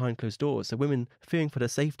happen behind closed doors. So women fearing for their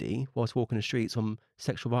safety whilst walking the streets from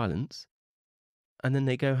sexual violence, and then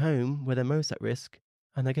they go home where they're most at risk,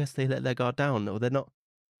 and I guess they let their guard down, or they're not.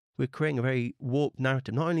 We're creating a very warped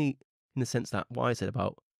narrative, not only in the sense that what I said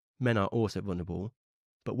about men are also vulnerable,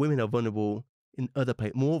 but women are vulnerable in other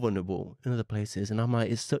places, more vulnerable in other places. And I'm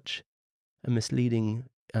like, it's such a misleading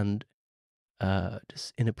and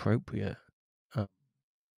just inappropriate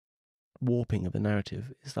warping of the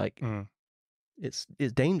narrative. It's like, it's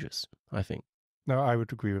dangerous, I think. No, I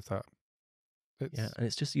would agree with that. Yeah, and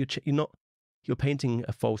it's just, you're painting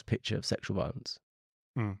a false picture of sexual violence,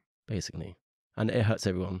 basically. And it hurts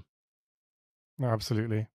everyone. No,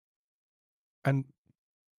 absolutely. And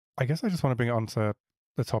I guess I just want to bring it on to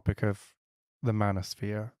the topic of the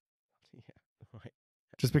manosphere. Yeah, right.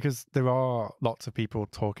 Just because there are lots of people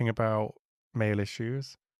talking about male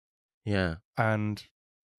issues. Yeah. And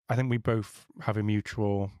I think we both have a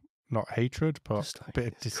mutual, not hatred, but a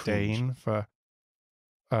bit of disdain for,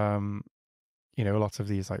 a lot of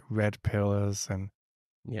these like red pillars and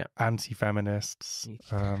Yeah. anti-feminists,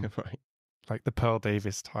 Right. like the Pearl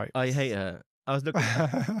Davis types. I hate her. I was looking.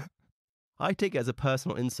 I take it as a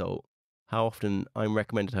personal insult how often I'm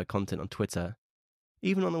recommended her content on Twitter.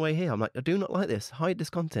 Even on the way here, I'm like, I do not like this. Hide this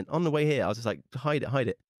content. On the way here, I was just like, hide it, hide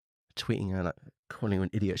it. Tweeting her, like, calling her an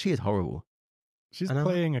idiot. She is horrible. She's And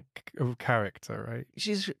playing a character, right?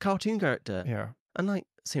 She's a cartoon character. Yeah. And like,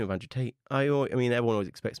 same with Andrew Tate. I mean, everyone always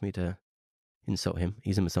expects me to insult him.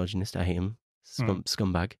 He's a misogynist. I hate him.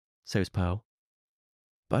 Scumbag. So is Pearl.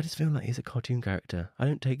 But I just feel like he's a cartoon character. I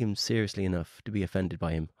don't take him seriously enough to be offended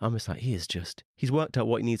by him. I'm just like, he's worked out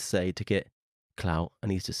what he needs to say to get clout,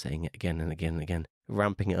 and he's just saying it again and again and again,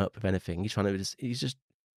 ramping it up, if anything. He's trying to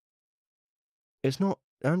it's not,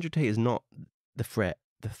 Andrew Tate is not the threat.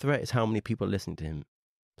 The threat is how many people are listening to him.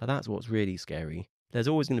 So that's what's really scary. There's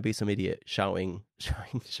always going to be some idiot shouting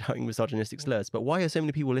misogynistic slurs. But why are so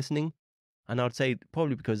many people listening? And I'd say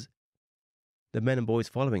probably because the men and boys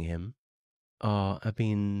following him have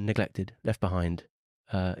been neglected, left behind,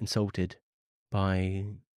 insulted by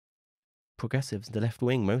progressives, the left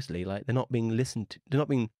wing mostly. Like, they're not being listened to, they're not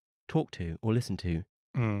being talked to or listened to.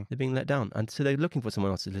 They're being let down. And so they're looking for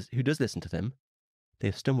someone else who does listen to them.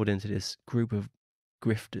 They've stumbled into this group of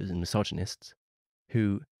grifters and misogynists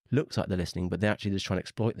who looks like they're listening, but they're actually just trying to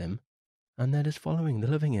exploit them. And they're just following, they're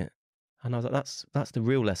loving it. And I was like, that's the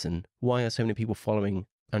real lesson. Why are so many people following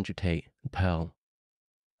Andrew Tate and Pearl?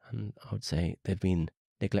 And I would say they've been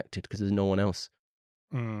neglected because there's no one else.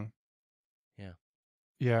 Yeah.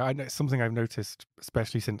 Yeah, I know something I've noticed,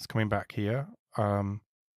 especially since coming back here.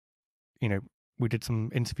 We did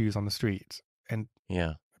some interviews on the street, and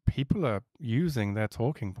people are using their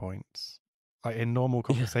talking points like in normal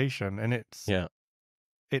conversation, and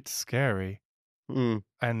it's scary.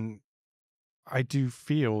 And I do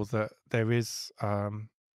feel that there is, and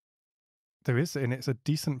it's a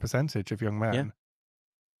decent percentage of young men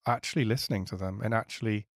actually listening to them and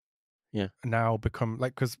actually now become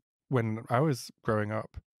like, because when I was growing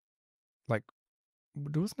up, like,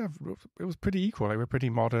 it was pretty equal. Like, we're pretty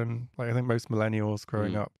modern. Like, I think most millennials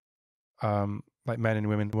growing up, like, men and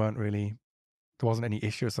women weren't really, there wasn't any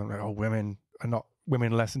issue or something like, oh, women are not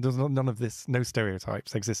women less, and there's none of this, no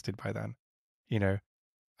stereotypes existed by then,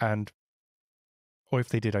 and or if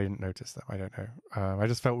they did, I didn't notice them. I don't know. I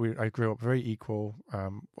just felt I grew up very equal.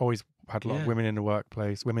 Always had a lot of women in the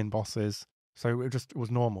workplace, women bosses. So it was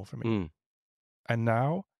normal for me. And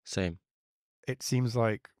now, same. It seems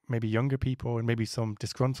like maybe younger people and maybe some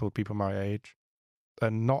disgruntled people my age are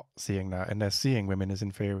not seeing that, and they're seeing women as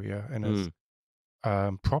inferior and as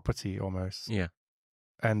property almost. Yeah.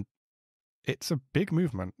 And it's a big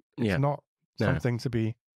movement. It's not something to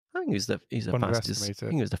be. I think he's the fastest. I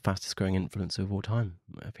think he was the fastest growing influencer of all time.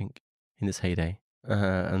 I think in this heyday,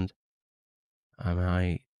 and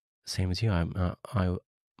I same as you.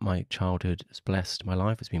 My childhood is blessed. My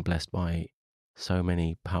life has been blessed by so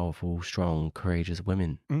many powerful, strong, courageous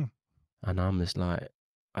women, and I'm just like,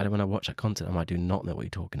 when I watch that content, I do not know what you're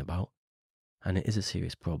talking about, and it is a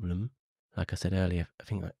serious problem. Like I said earlier, I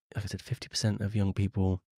think, like I said, 50% of young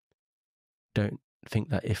people don't think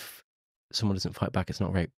that if someone doesn't fight back, it's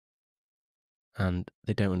not rape. And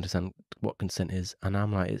they don't understand what consent is. And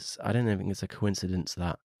I'm like, I don't think it's a coincidence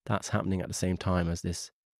that that's happening at the same time as this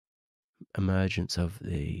emergence of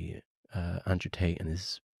the Andrew Tate and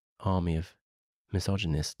his army of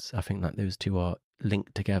misogynists. I think that those two are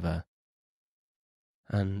linked together.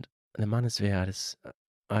 And the manosphere,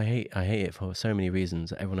 I hate it for so many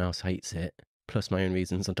reasons. Everyone else hates it, plus my own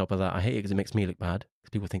reasons on top of that. I hate it because it makes me look bad,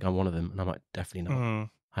 because people think I'm one of them, and I'm like, definitely not.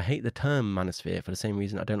 I hate the term manosphere for the same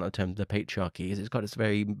reason I don't like the term the patriarchy. It's got this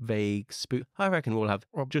very vague I reckon we'll have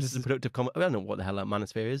just as a productive comment. I don't know what the hell that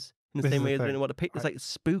manosphere is. In the same way as I don't know what it's like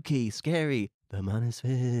spooky, scary. The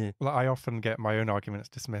manosphere. Well, I often get my own arguments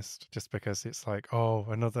dismissed just because it's like, oh,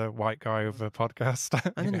 another white guy over a podcast.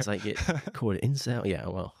 And then it's like, call it incel. Yeah,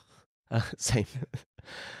 well, same.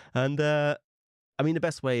 And I mean, the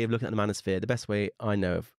best way of looking at the manosphere, the best way I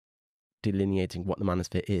know of delineating what the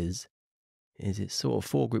manosphere is it's sort of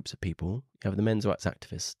four groups of people. You have the men's rights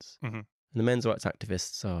activists. And the men's rights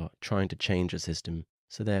activists are trying to change the system.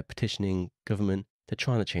 So they're petitioning government. They're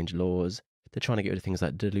trying to change laws. They're trying to get rid of things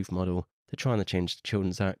like the Duluth model. They're trying to change the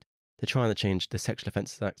Children's Act. They're trying to change the Sexual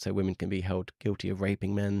Offences Act so women can be held guilty of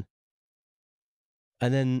raping men.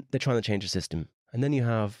 And then they're trying to change the system. And then you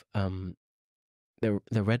have the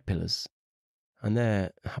red pillars. And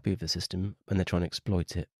they're happy with the system and they're trying to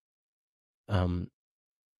exploit it.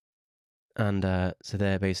 So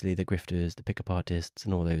they're basically the grifters, the pickup artists,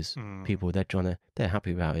 and all those people. They're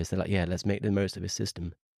happy about it. So they're like, yeah, let's make the most of this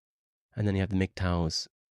system. And then you have the MGTOWs,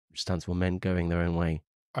 which stands for men going their own way.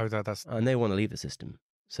 Oh, that's. And they want to leave the system.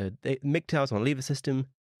 So the MGTOWs want to leave the system,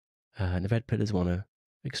 and the red pillars want to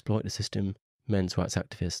exploit the system. Men's rights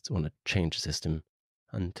activists want to change the system,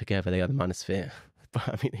 and together they are the manosphere. But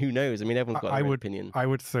I mean, who knows? I mean, everyone's got their own opinion. I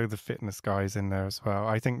would throw the fitness guys in there as well.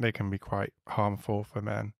 I think they can be quite harmful for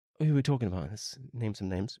men. Who are we talking about? Let's name some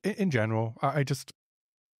names. In general, I just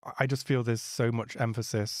feel there's so much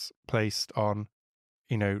emphasis placed on,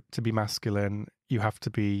 to be masculine, you have to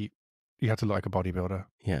look like a bodybuilder.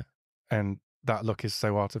 Yeah. And that look is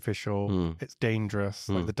so artificial. It's dangerous.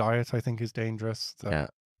 Like the diet, I think, is dangerous.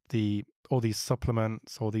 All these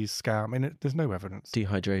supplements, all these scam. I mean, there's no evidence.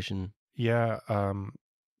 Dehydration. Yeah.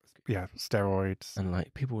 Steroids. And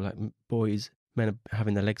like people like boys, men are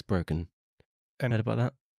having their legs broken. And heard about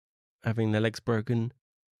that? Having their legs broken,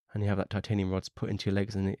 and you have that titanium rods put into your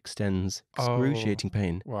legs, and it extends. Excruciating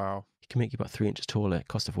pain. Wow. It can make you about 3 inches taller. It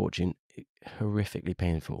costs a fortune. Horrifically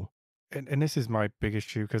painful. And this is my big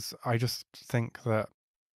issue, because I just think that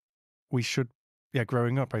we should,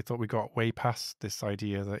 growing up, I thought we got way past this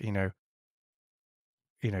idea that,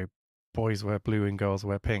 boys wear blue and girls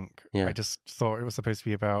wear pink. Yeah. I just thought it was supposed to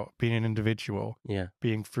be about being an individual,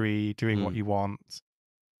 being free, doing what you want.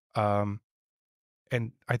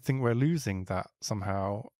 And I think we're losing that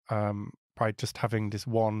somehow by just having this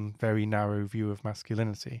one very narrow view of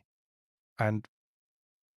masculinity. And,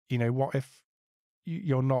 what if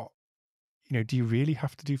you're not, do you really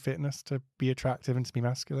have to do fitness to be attractive and to be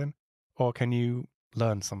masculine? Or can you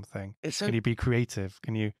learn something? Can you be creative?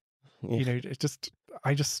 Can you, it's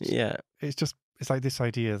like this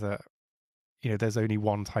idea that, there's only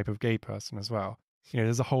one type of gay person as well.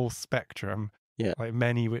 There's a whole spectrum. Yeah. Like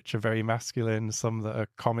many which are very masculine, some that are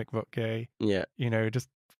comic book gay. Yeah. Just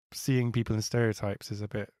seeing people in stereotypes is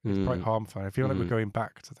it's quite harmful. I feel like we're going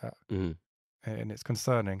back to that. And it's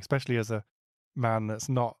concerning, especially as a man that's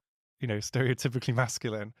not, stereotypically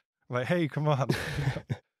masculine. Like, hey, come on.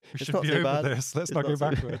 We should be over this. Let's not go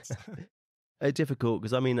backwards. It's difficult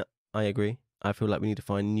because, I mean, I agree. I feel like we need to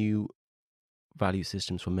find new value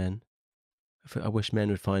systems for men. I wish men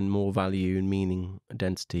would find more value and meaning,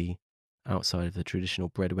 identity outside of the traditional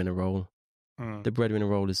breadwinner role. The breadwinner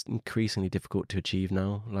role is increasingly difficult to achieve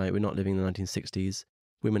now. Like, we're not living in the 1960s.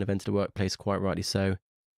 Women have entered the workplace, quite rightly so.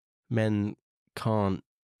 Men can't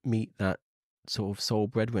meet that sort of sole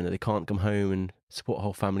breadwinner. They can't come home and support a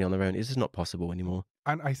whole family on their own. It's just not possible anymore.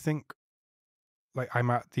 And I think, like,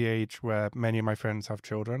 I'm at the age where many of my friends have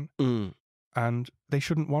children, and they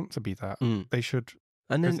shouldn't want to be that. They should,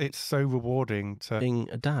 because it's so rewarding to being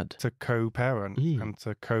a dad, to co-parent and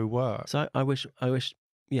to co-work. So I wish,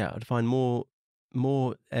 I'd find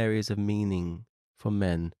more areas of meaning for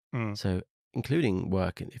men. So including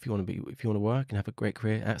work, and if you want to work and have a great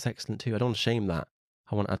career, that's excellent too. I don't want to shame that.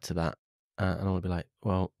 I want to add to that, and I want to be like,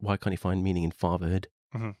 well, why can't you find meaning in fatherhood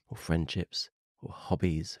or friendships or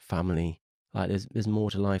hobbies, family? Like, there's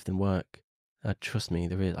more to life than work. Trust me,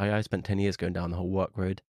 there is. I spent 10 years going down the whole work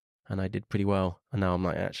road, and I did pretty well. And now I'm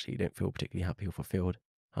like, actually, don't feel particularly happy or fulfilled.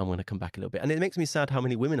 I'm going to come back a little bit. And it makes me sad how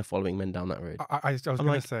many women are following men down that road. I was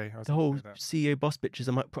going to say. The whole CEO boss bitches,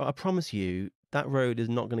 I'm like, I promise you, that road is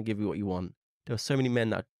not going to give you what you want. There are so many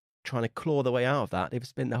men that are trying to claw their way out of that. They've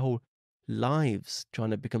spent their whole lives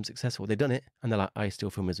trying to become successful. They've done it, and they're like, I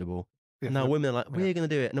still feel miserable. And now women are like, we're going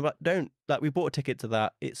to do it. And I'm like, don't. Like, we bought a ticket to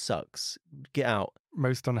that. It sucks. Get out.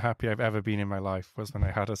 Most unhappy I've ever been in my life was when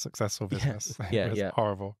I had a successful business. It was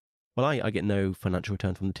horrible. Well, I get no financial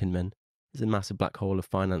return from the Tin Men. There's a massive black hole of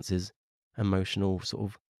finances, emotional sort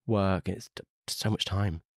of work. And it's so much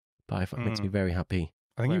time. But it makes me very happy.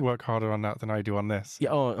 I think you work harder on that than I do on this.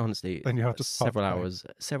 Yeah, honestly. Then you have to several hours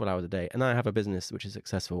a day. And I have a business which is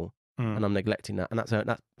successful, and I'm neglecting that. And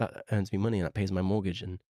that earns me money, and that pays my mortgage.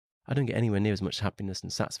 And I don't get anywhere near as much happiness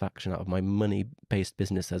and satisfaction out of my money-based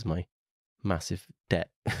business as my massive debt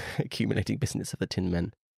accumulating business of the Tin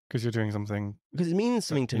Men. Because you're doing something. Because it means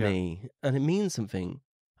something to me, and it means something.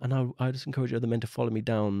 And I just encourage other men to follow me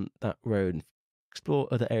down that road and explore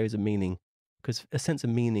other areas of meaning. Because a sense of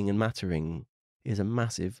meaning and mattering is a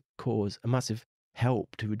massive cause, a massive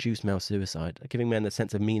help to reduce male suicide. Like, giving men a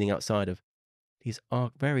sense of meaning outside of these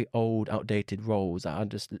very old, outdated roles that are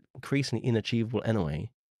just increasingly inachievable anyway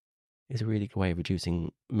is a really good way of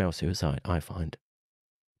reducing male suicide, I find.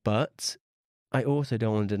 But I also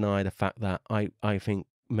don't want to deny the fact that I think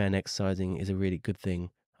men exercising is a really good thing.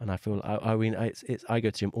 And I feel, I go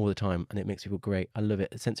to gym all the time, and it makes me feel great. I love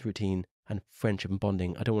it. A sense of routine and friendship and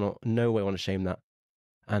bonding. I don't want to, no way want to shame that.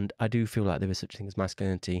 And I do feel like there is such a thing as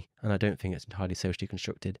masculinity, and I don't think it's entirely socially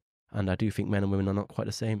constructed. And I do think men and women are not quite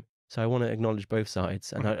the same. So I want to acknowledge both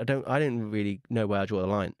sides. And I don't really know where I draw the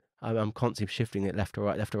line. I'm constantly shifting it left to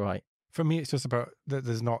right, left to right. For me, it's just about that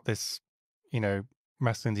there's not this,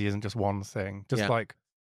 masculinity isn't just one thing. Just Yeah. like,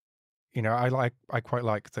 I quite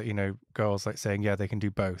like that, girls like saying, yeah, they can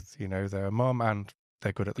do both. They're a mom and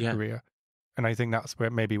they're good at the Yeah. career. And I think that's where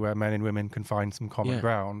men and women can find some common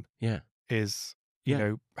ground Yeah. is,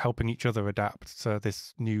 Yeah. helping each other adapt to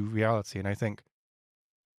this new reality. And I think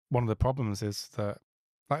one of the problems is that,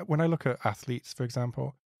 like, when I look at athletes, for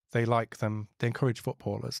example, they encourage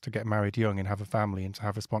footballers to get married young and have a family and to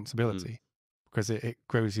have responsibility because it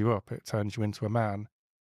grows you up, it turns you into a man,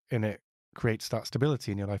 and it creates that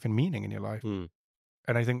stability in your life and meaning in your life. And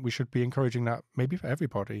I think we should be encouraging that maybe for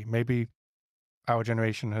everybody. Maybe our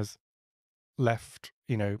generation has left,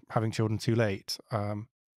 having children too late.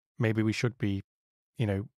 Maybe we should be,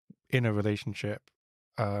 in a relationship,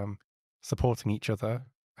 supporting each other,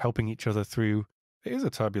 helping each other through. It is a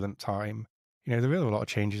turbulent time. There are a lot of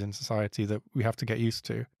changes in society that we have to get used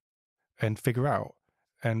to and figure out.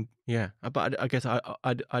 And yeah, but I guess I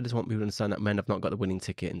just want people to understand that men have not got the winning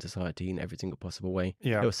ticket in society in every single possible way.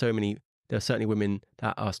 yeah, There are certainly women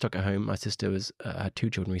that are stuck at home. My sister had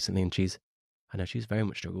 2 children recently, and I know she's very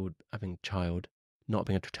much struggled having a child, not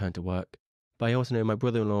being able to return to work. But I also know my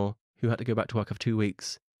brother-in-law, who had to go back to work after 2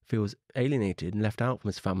 weeks, feels alienated and left out from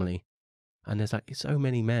his family. And there's like so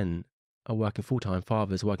many men are working full-time,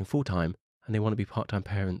 fathers are working full-time, and they want to be part-time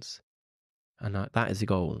parents. And that is the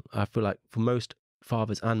goal. I feel like for most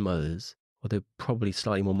fathers and mothers, although probably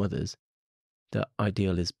slightly more mothers, the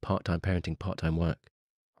ideal is part-time parenting, part-time work.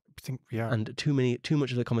 I think, yeah. And too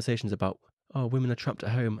much of the conversations about, oh, women are trapped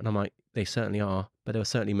at home. And I'm like, they certainly are. But there are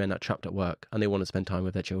certainly men that are trapped at work and they want to spend time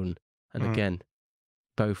with their children. And again,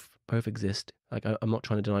 both exist. Like, I'm not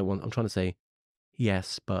trying to deny one. I'm trying to say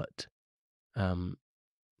yes, but, and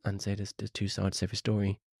say there's 2 sides to every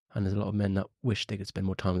story. And there's a lot of men that wish they could spend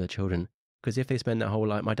more time with their children. Because if they spend their whole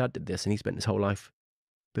life, my dad did this and he spent his whole life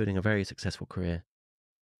building a very successful career.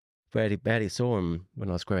 Barely saw him when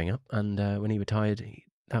I was growing up. And when he retired,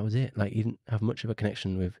 that was it. Like, he didn't have much of a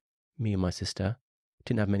connection with me and my sister.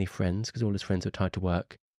 Didn't have many friends because all his friends were tied to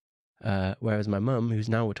work. Whereas my mum, who's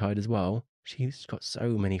now retired as well, she's got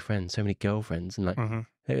so many friends, so many girlfriends. And like,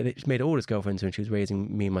 they made all his girlfriends when she was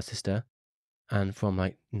raising me and my sister. And from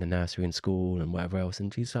like in the nursery and school and whatever else.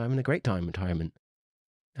 And she's having a great time in retirement.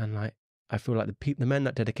 And like, I feel like the men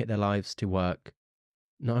that dedicate their lives to work,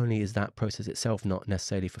 not only is that process itself not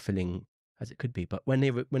necessarily fulfilling as it could be, but when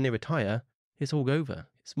they retire, it's all over.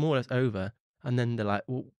 It's more or less over. And then they're like,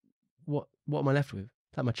 well, what am I left with?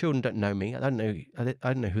 Like, my children don't know me. I don't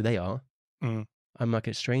know who they are. I'm like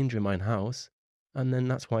a stranger in my own house. And then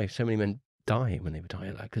that's why so many men die when they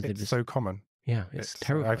retire. Like, because it's so common. Yeah, it's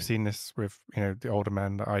terrifying. I've seen this with, the older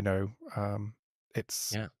men that I know.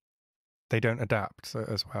 They don't adapt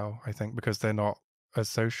as well, I think, because they're not as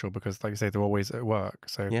social, because like you say, they're always at work.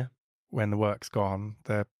 So when the work's gone,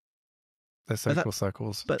 their social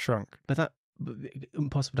circles shrunk. But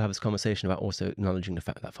impossible to have this conversation about also acknowledging the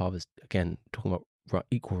fact that fathers, again, talking about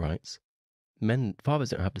equal rights,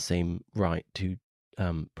 fathers don't have the same right to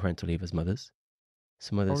parental leave as mothers.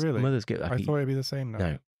 So mothers get like I thought it'd be the same now.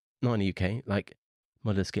 No, not in the UK. Like,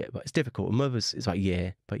 mothers get, but it's difficult. Mothers is like a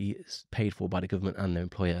year, but it's paid for by the government and their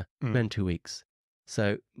employer. Men 2 weeks.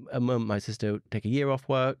 So a mum, my sister, would take a year off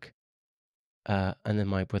work, and then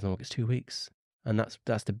my brother-in-law gets 2 weeks, and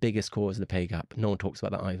that's the biggest cause of the pay gap. No one talks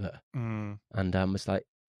about that either. And it's like,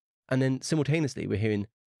 and then simultaneously we're hearing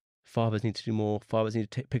fathers need to do more. Fathers need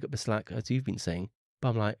to pick up the slack, as you've been saying. But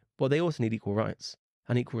I'm like, well, they also need equal rights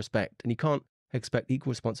and equal respect, and you can't expect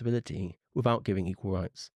equal responsibility without giving equal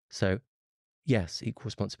rights. So, yes, equal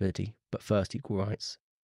responsibility, but first equal rights.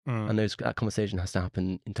 And that conversation has to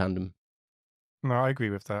happen in tandem. No, I agree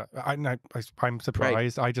with that. I'm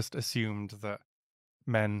surprised. Right. I just assumed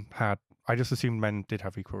men did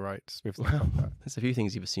have equal rights. With like that. There's a few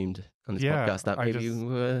things you've assumed on this podcast that maybe you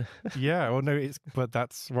were... Yeah, well, no, but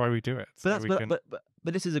that's why we do it. But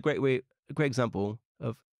this is a great example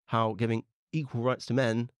of how giving equal rights to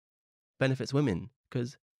men benefits women,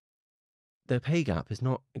 because the pay gap is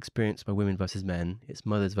not experienced by women versus men. It's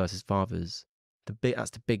mothers versus fathers. That's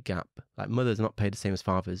the big gap. Like, mothers are not paid the same as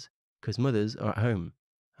fathers because mothers are at home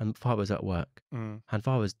and fathers are at work. And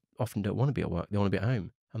fathers often don't want to be at work. They want to be at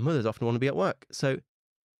home. And mothers often want to be at work. So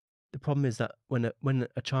the problem is that when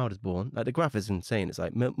a child is born, like, the graph is insane. It's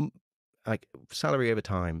like salary over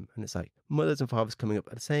time. And it's like mothers and fathers coming up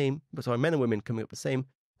at the same, men and women coming up the same.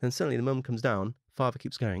 Then suddenly the mum comes down, father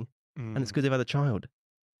keeps going. And it's because they've had a child.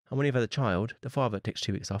 And when you've had a child, the father takes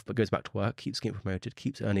 2 weeks off, but goes back to work, keeps getting promoted,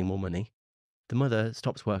 keeps earning more money. The mother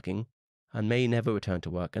stops working and may never return to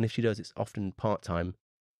work. And if she does, it's often part-time.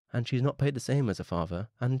 And she's not paid the same as a father.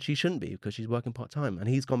 And she shouldn't be, because she's working part-time. And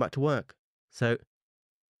he's gone back to work. So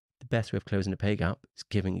the best way of closing the pay gap is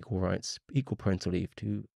giving equal rights, equal parental leave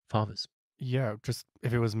to fathers. Yeah, just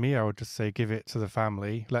if it was me, I would just say give it to the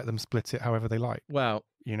family, let them split it however they like. Well,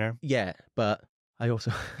 you know? yeah, but I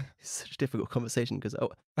also it's such a difficult conversation because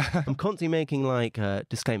I'm constantly making like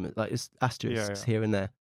disclaimers, like it's asterisks here and there.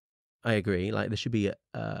 I agree. Like there should be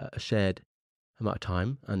a shared amount of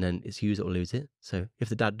time, and then it's use it or lose it. So if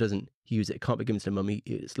the dad doesn't use it, it can't be given to the mum.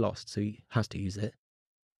 It's lost, so he has to use it.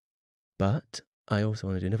 But I also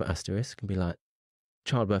want to do another asterisk and be like,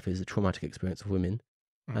 childbirth is a traumatic experience for women,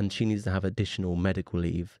 and she needs to have additional medical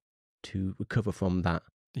leave to recover from that.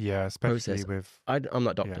 Yeah, especially process. with... I'm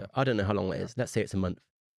not a doctor. I don't know how long it is. Let's say it's a month.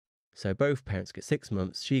 So both parents get 6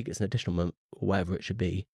 months. She gets an additional month, or whatever it should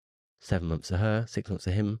be. 7 months to her, 6 months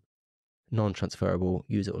to him. Non-transferable,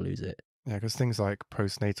 use it or lose it. Yeah, because things like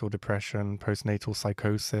postnatal depression, postnatal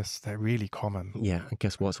psychosis, they're really common. Yeah, and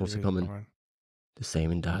guess what's also really common? The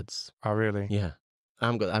same in dads. Oh, really? Yeah.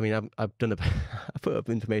 I've done I put up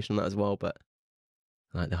information on that as well, but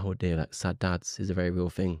like the whole idea of like sad dads is a very real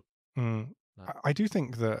thing. I do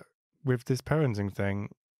think that with this parenting thing,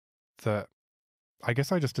 that I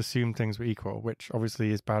guess I just assumed things were equal, which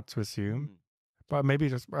obviously is bad to assume. But maybe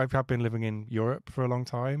just I've been living in Europe for a long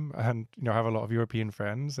time, and I have a lot of European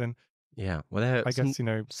friends, and well, I guess some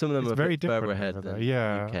of them it's are very different different ahead over there. than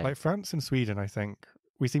Yeah, UK. like France and Sweden. I think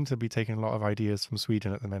we seem to be taking a lot of ideas from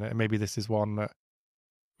Sweden at the minute, and maybe this is one that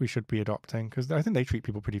we should be adopting because I think they treat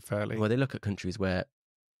people pretty fairly. Well, they look at countries where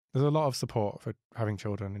there's a lot of support for having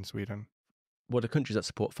children in Sweden. Well, the countries that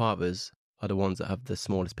support fathers are the ones that have the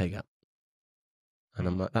smallest pay gap. And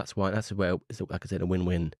I'm like, that's where it's, like I said, a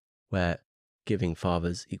win-win, where giving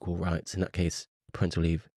fathers equal rights, in that case, parental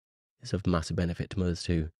leave, is of massive benefit to mothers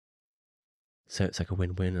too. So it's like a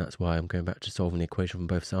win-win, and that's why I'm going back to solving the equation from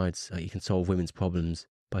both sides. Like you can solve women's problems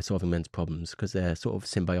by solving men's problems because they're sort of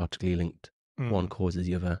symbiotically linked. One causes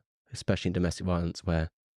the other, especially in domestic violence,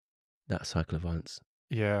 where that cycle of violence.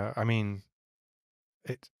 Yeah, I mean,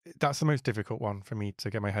 that's the most difficult one for me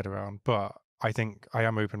to get my head around, but I think I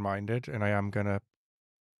am open-minded and I am going to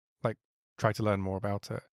try to learn more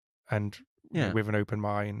about it and with an open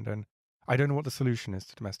mind. And I don't know what the solution is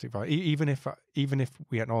to domestic violence. Even if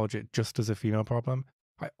we acknowledge it just as a female problem,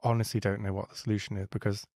 I honestly don't know what the solution is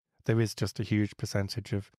because there is just a huge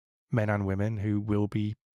percentage of men and women who will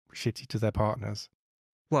be shitty to their partners.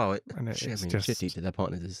 Well, shitty to their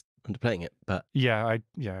partners is underplaying it, but I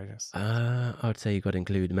guess. I would say you've got to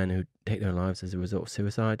include men who take their own lives as a result of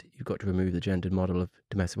suicide. You've got to remove the gendered model of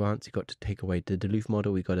domestic violence. You've got to take away the Duluth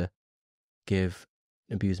model. You've got to give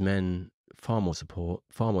abused men far more support,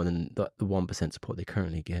 far more than the 1% support they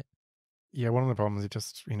currently get. Yeah, one of the problems is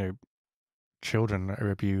just, children that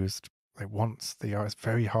are abused, once they are, it's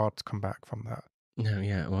very hard to come back from that. No,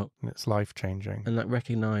 yeah, well... And it's life-changing. And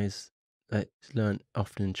recognise that it's learned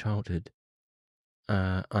often in childhood.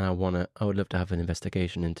 And I would love to have an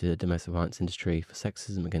investigation into the domestic violence industry for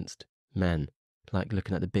sexism against men. Like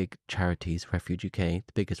looking at the big charities, Refuge UK,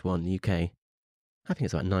 the biggest one in the UK. I think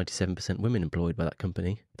it's like 97% women employed by that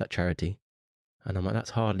company, that charity. And I'm like,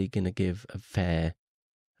 that's hardly going to give a fair,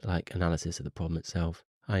 analysis of the problem itself.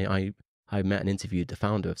 I met and interviewed the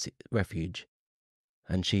founder of Refuge,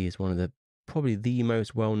 and she is one of probably the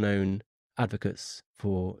most well-known advocates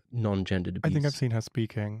for non-gendered abuse. I think I've seen her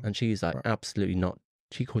speaking. And she's absolutely not,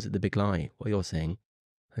 she calls it the big lie, what you're saying.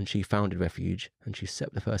 And she founded Refuge, and she set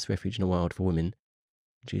up the first refuge in the world for women.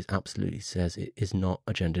 She absolutely says it is not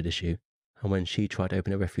a gendered issue. And when she tried to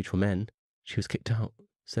open a refuge for men, she was kicked out.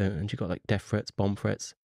 And she got death threats, bomb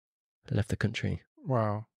threats, left the country.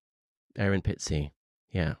 Wow. Erin Pitsey.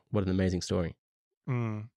 Yeah, what an amazing story.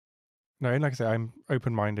 No, and like I say, I'm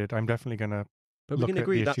open-minded. I'm definitely going to But we can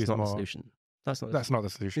agree that's not more. the solution. That's not the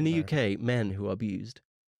solution. In the UK, men who are abused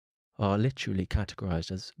are literally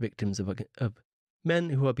categorised as victims of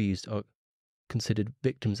men who are abused are considered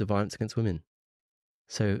victims of violence against women.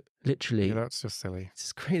 So literally... Yeah, that's just silly.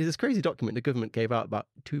 It's crazy. This crazy document the government gave out about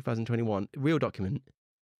 2021, a real document.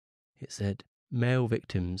 It said, male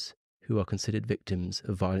victims who are considered victims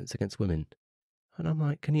of violence against women. And I'm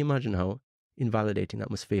like, can you imagine how invalidating that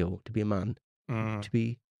must feel to be a man, to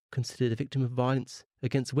be considered a victim of violence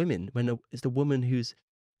against women when it's the woman who's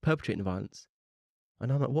perpetrating the violence?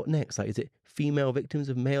 And I'm like, what next? Is it female victims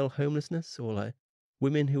of male homelessness or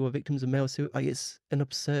women who are victims of male suicide? It's an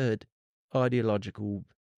absurd ideological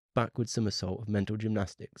backward somersault of mental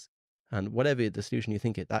gymnastics. And whatever the solution you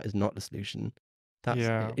think that is not the solution. That's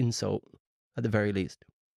an insult at the very least.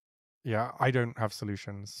 Yeah, I don't have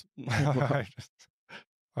solutions.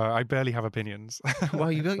 I barely have opinions.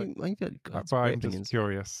 Well, you've got but I'm just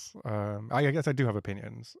curious. I guess I do have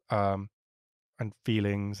opinions and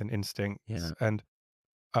feelings and instincts. Yeah. And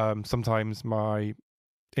Sometimes my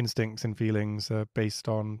instincts and feelings are based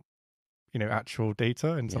on, actual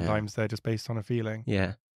data, and sometimes they're just based on a feeling.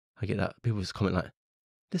 Yeah, I get that. People just comment like,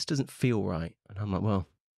 this doesn't feel right. And I'm like, well,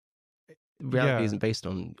 reality isn't based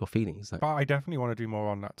on your feelings. But I definitely want to do more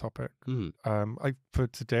on that topic. Mm. For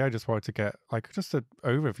today, I just wanted to get just an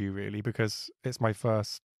overview, really, because it's my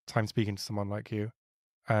first time speaking to someone like you.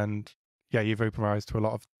 And yeah, you've opened my eyes to a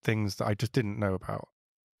lot of things that I just didn't know about.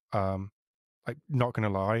 Not going to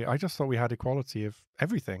lie, I just thought we had equality of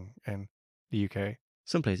everything in the UK.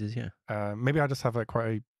 Some places, yeah. Maybe I just have quite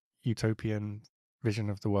a utopian vision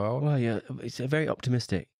of the world. Well, yeah, it's a very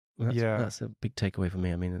optimistic. That's a big takeaway for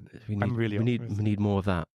me. I mean, we need more of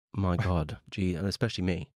that. My God, gee, and especially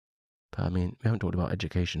me. But I mean, we haven't talked about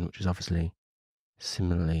education, which is obviously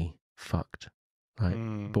similarly fucked. Like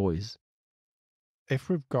boys. If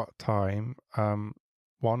we've got time, we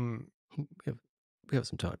have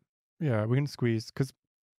some time. Yeah, we can squeeze, because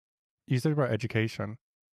you said about education.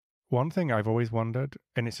 One thing I've always wondered,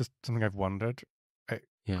 and it's just something I've wondered,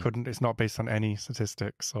 it's not based on any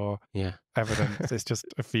statistics or evidence, it's just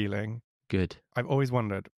a feeling. Good. I've always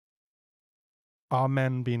wondered, are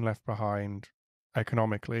men being left behind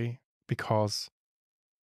economically because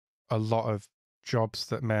a lot of jobs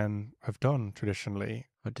that men have done traditionally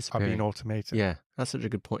are being automated? Yeah, that's such a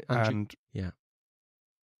good point. And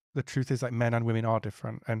the truth is, men and women are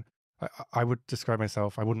different. And I would describe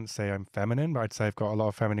myself, I wouldn't say I'm feminine, but I'd say I've got a lot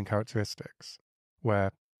of feminine characteristics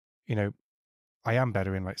where, I am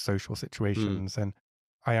better in social situations, and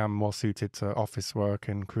I am more suited to office work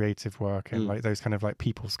and creative work and those kind of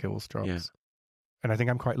people skills jobs. Yeah. And I think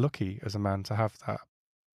I'm quite lucky as a man to have that.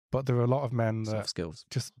 But there are a lot of men that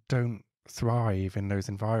just don't thrive in those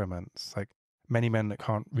environments. Many men that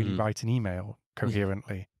can't really write an email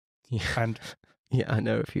coherently. Yeah. And yeah, I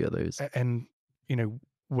know a few of those. And,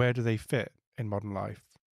 where do they fit in modern life?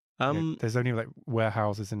 There's only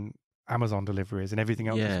warehouses and Amazon deliveries, and everything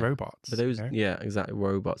else is robots. But those, exactly.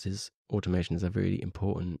 Automation is a really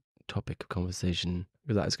important topic of conversation,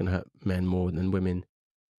 because that is going to hurt men more than women.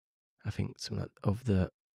 I think of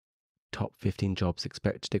the top 15 jobs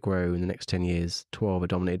expected to grow in the next 10 years, 12 are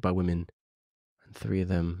dominated by women, and 3 of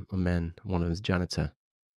them are men. One of them is janitor.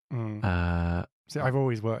 So I've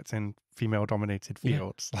always worked in female-dominated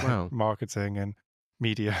fields, like marketing and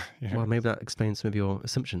media. Well, maybe that explains some of your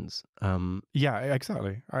assumptions. Yeah,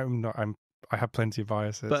 exactly. I have plenty of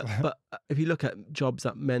biases. But if you look at jobs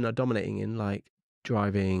that men are dominating in, like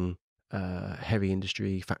driving, heavy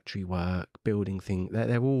industry, factory work, building things,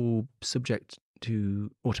 they're all subject to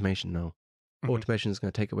automation now. Automation is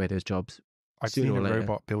going to take away those jobs. I've seen a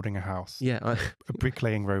robot building a house. Yeah. A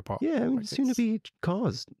bricklaying robot. Yeah, I mean, soon to be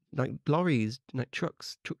cars, like lorries, like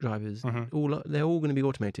trucks, truck drivers. They're all going to be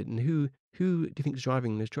automated. And who do you think is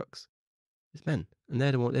driving those trucks? It's men. And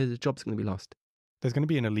they're the jobs going to be lost. There's going to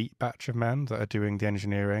be an elite batch of men that are doing the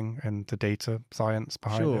engineering and the data science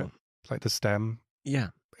behind it. Like the STEM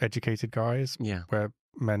educated guys, where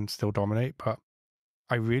men still dominate. But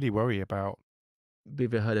I really worry about... Have you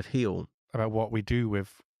ever heard of HEAL? About what we do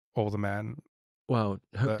with all the men. Well,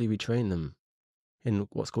 hopefully we train them in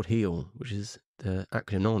what's called HEAL, which is the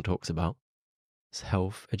acronym no one talks about. It's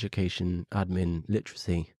health, education, admin,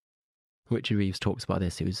 literacy. Richard Reeves talks about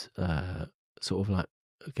this. He was sort of like,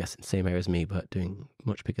 I guess, in the same area as me, but doing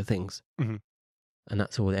much bigger things. And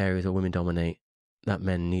that's all the areas where women dominate that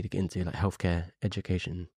men need to get into, like healthcare,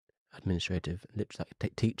 education, administrative,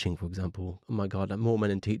 like teaching, for example. Oh my God, more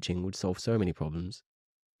men in teaching would solve so many problems.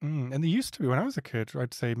 And there used to be, when I was a kid,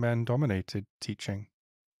 I'd say men dominated teaching,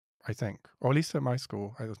 I think. Or at least at my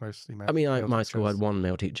school, it was mostly men. I mean, my school had one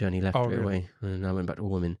male teacher and he left straight away, and I went back to all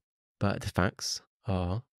women. But the facts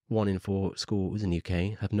are 1 in 4 schools in the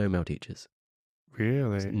UK have no male teachers.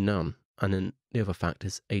 Really? None. And then the other fact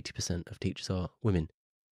is 80% of teachers are women.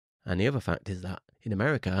 And the other fact is that in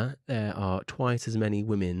America, there are twice as many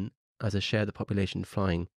women as a share of the population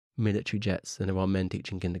flying military jets than there are men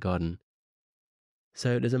teaching kindergarten.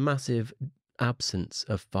 So there's a massive absence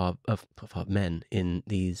of men in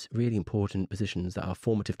these really important positions that are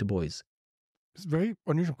formative to boys. It's very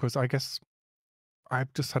unusual, because I guess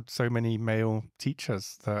I've just had so many male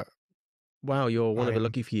teachers that... Wow, you're one of the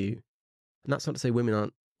lucky few. And that's not to say women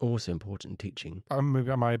aren't also important in teaching.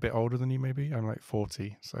 Am I a bit older than you, maybe? I'm like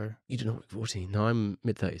 40, so... You do not look 40. No, I'm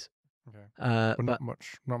mid-30s. Okay. But not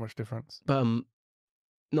much difference. But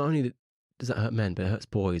not only does that hurt men, but it hurts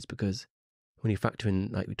boys, because when you factor in,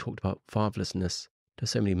 like we talked about fatherlessness,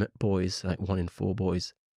 there's so many boys, like 1 in 4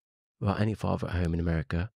 boys, without any father at home in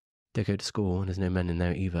America. They go to school and there's no men in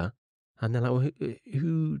there either. And they're like, well,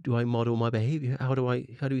 who do I model my behaviour? How do we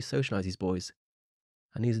socialise these boys?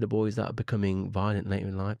 And these are the boys that are becoming violent later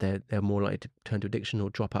in life. They're more likely to turn to addiction or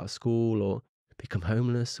drop out of school or become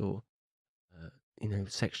homeless or,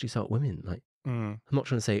 sexually assault women. Like, I'm not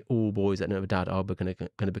trying to say all boys that don't have a dad are going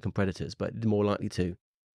to become predators, but they're more likely to.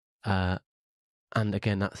 And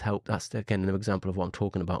again, that's again another example of what I'm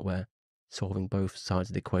talking about, where solving both sides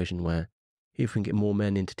of the equation, where if we can get more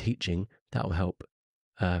men into teaching, that will help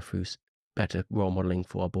through better role modeling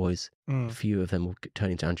for our boys. Few of them will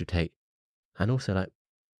turn into Andrew Tate. And also, like,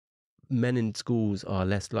 men in schools are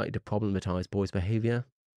less likely to problematize boys' behavior.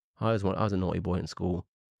 I was a naughty boy in school,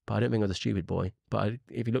 but I don't think I was a stupid boy. But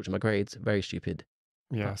if you looked at my grades, very stupid.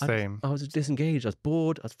 Yeah, same. I was disengaged. I was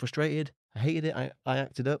bored. I was frustrated. I hated it. I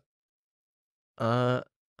acted up.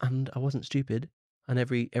 And I wasn't stupid. And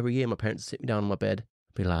every year, my parents would sit me down on my bed,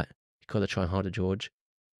 be like, "You got to try harder, George."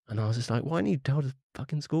 And I was just like, "Why need you tell the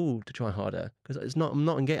fucking school to try harder? Because I'm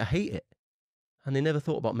not engaged. I hate it." And they never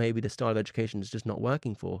thought about maybe the style of education is just not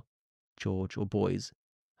working for George or boys.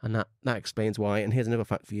 And that explains why. And here's another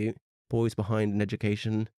fact for you: boys behind in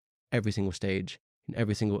education, every single stage in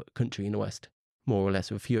every single country in the West, more or less,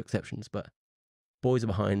 with a few exceptions, but boys are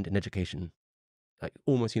behind in education, like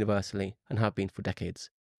almost universally, and have been for decades.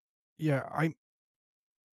 Yeah, I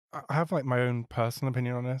have like my own personal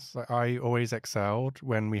opinion on this. Like, I always excelled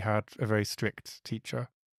when we had a very strict teacher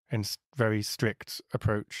and very strict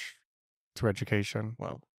approach to education.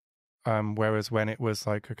 Wow. Whereas when it was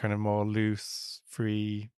like a kind of more loose,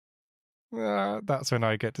 free, that's when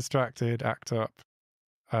I get distracted, act up,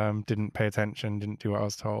 didn't pay attention, didn't do what I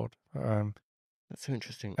was told. That's so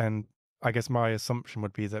interesting. And I guess my assumption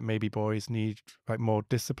would be that maybe boys need like more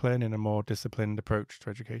discipline and a more disciplined approach to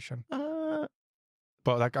education.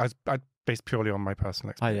 But like I based purely on my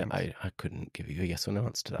personal experience. I couldn't give you a yes or no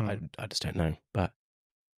answer to that. I just don't know. But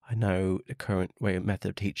I know the current method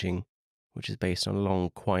of teaching, which is based on long,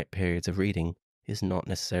 quiet periods of reading, is not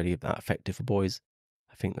necessarily that effective for boys.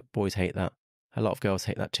 I think that boys hate that. A lot of girls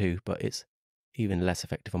hate that too, but it's even less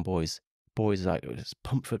effective on boys. Boys are like just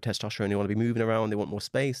pumped for testosterone. They want to be moving around. They want more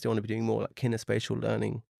space. They want to be doing more like kinespatial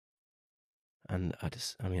learning. And I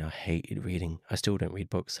hated reading. I still don't read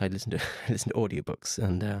books. I listen to audiobooks,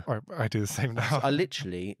 and I do the same now. I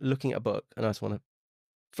literally looking at a book and I just want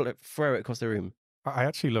to throw it across the room. I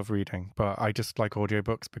actually love reading, but I just like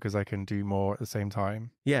audiobooks because I can do more at the same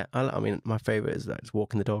time. Yeah, I mean, my favorite is just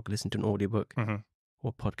walking the dog, listen to an audiobook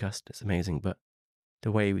or podcast. It's amazing. But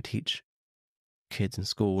the way we teach kids in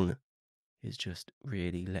school is just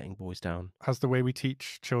really letting boys down. Has the way we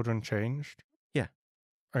teach children changed? Yeah.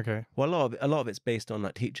 Okay. Well, a lot of it's based on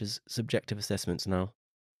like teachers' subjective assessments now.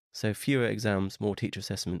 So fewer exams, more teacher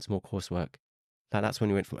assessments, more coursework. That's when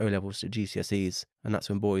we went from O levels to GCSEs, and that's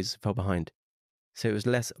when boys fell behind. So it was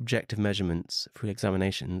less objective measurements through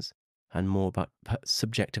examinations and more about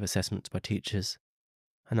subjective assessments by teachers.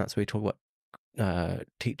 And that's where we talk about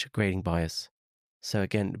teacher grading bias. So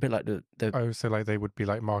again, a bit like so like they would be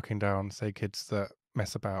like marking down, say, kids that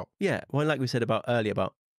mess about. Yeah, well, like we said earlier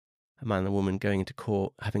about a man and a woman going into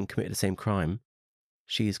court having committed the same crime,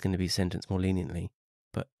 she's going to be sentenced more leniently.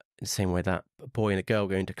 But in the same way that a boy and a girl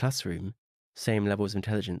go into classroom, same levels of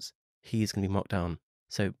intelligence, he's going to be marked down.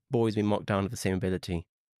 So boys being marked down with the same ability.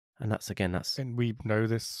 And that's. And we know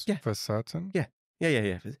this for certain? Yeah.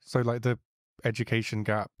 So like the education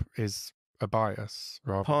gap is a bias,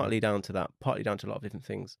 rather. Partly down to that, partly down to a lot of different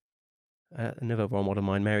things. Another role model of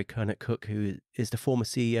mine, Mary Kernock Cook, who is the former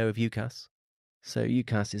CEO of UCAS. So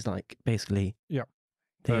UCAS is like basically... Yeah.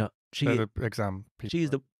 They're the exam people. She's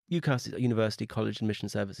the UCAS is University College Admission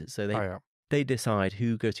Services. So they decide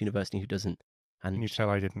who goes to university and who doesn't. And can you tell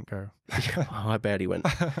I didn't go? I barely went.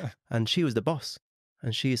 And she was the boss.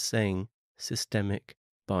 And she is saying systemic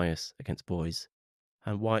bias against boys.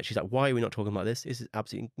 And she's like, why are we not talking about this? This is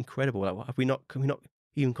absolutely incredible. Like, can we not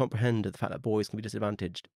even comprehend the fact that boys can be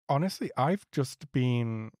disadvantaged? Honestly, I've just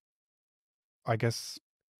been, I guess,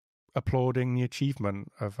 applauding the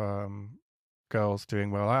achievement of girls doing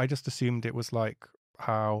well. I just assumed it was like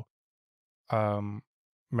how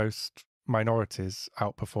most minorities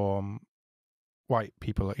outperform white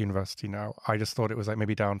people at university now. I just thought it was like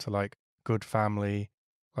maybe down to like good family,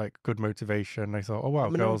 like good motivation. I thought, oh wow,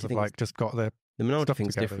 girls have like just got their the minority stuff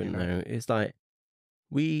thing's together, different though. It's like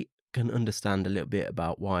we can understand a little bit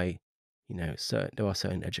about why, there are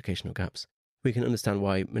certain educational gaps. We can understand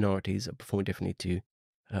why minorities are performing differently to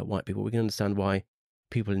white people. We can understand why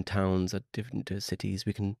people in towns are different to cities.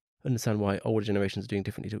 We can understand why older generations are doing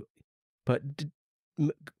differently but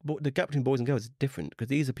the gap between boys and girls is different because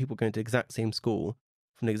these are people going to the exact same school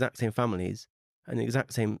from the exact same families and the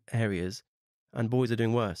exact same areas, and boys are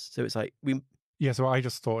doing worse. So it's like so I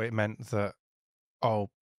just thought it meant that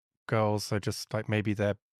girls are just like, maybe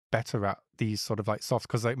they're better at these sort of like soft,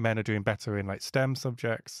 because like men are doing better in like STEM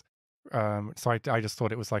subjects. So I just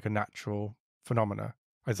thought it was like a natural phenomena.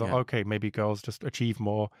 I thought, Yeah. okay, maybe girls just achieve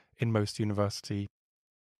more in most university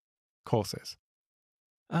courses.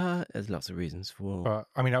 There's lots of reasons for. But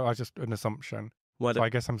I mean, I was just an assumption. Well, So I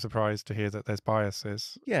guess I'm surprised to hear that there's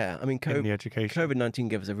biases yeah, I mean, in the education. COVID-19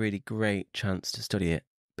 gave us a really great chance to study it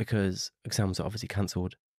because exams are obviously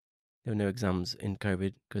cancelled. There were no exams in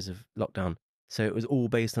COVID because of lockdown. So it was all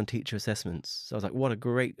based on teacher assessments. So I was like, what a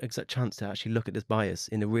great exact chance to actually look at this bias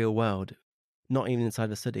in the real world, not even inside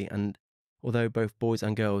the study. And although both boys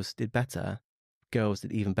and girls did better, girls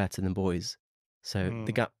did even better than boys. So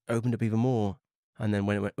the gap opened up even more. And then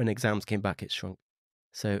when exams came back, it shrunk.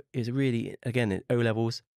 So it was really, again, O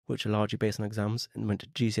levels, which are largely based on exams, and went to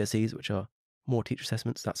GCSEs, which are more teacher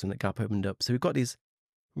assessments. That's when the gap opened up. So we've got these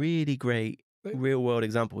really great real world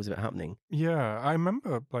examples of it happening. Yeah, I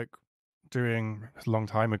remember like doing a long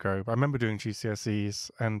time ago, but I remember doing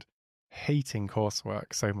GCSEs and hating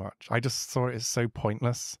coursework so much. I just saw it as so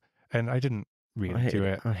pointless, and I didn't really do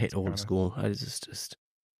it. I hate all of school. I was just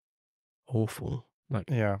awful. Like,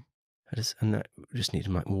 yeah, I just need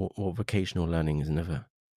like more vocational learning is another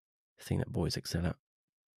thing that boys excel at.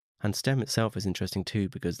 And STEM itself is interesting too,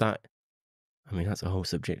 because that's a whole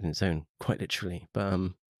subject in its own, quite literally. But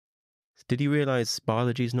did you realise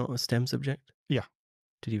biology is not a STEM subject? Yeah.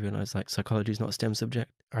 Did you realise like psychology is not a STEM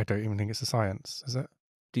subject? I don't even think it's a science, is it?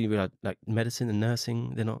 Do you realise like medicine and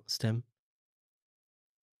nursing, they're not STEM?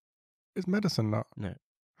 Is medicine not? No.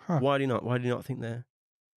 Huh. Why do you not think they're?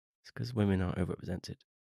 It's because women are overrepresented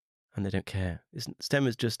and they don't care. STEM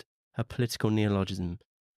is just a political neologism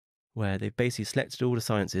where they've basically selected all the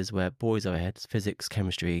sciences where boys are ahead, physics,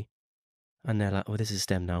 chemistry, and they're like, oh, this is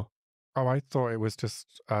STEM now. Oh, I thought it was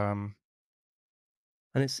just...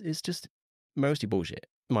 And it's just mostly bullshit,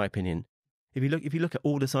 in my opinion. If you look at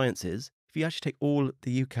all the sciences, if you actually take all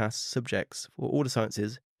the UCAS subjects for all the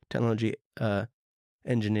sciences, technology,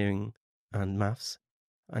 engineering, and maths,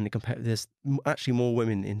 and you compare, there's actually more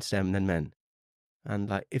women in STEM than men. And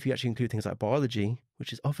like, if you actually include things like biology,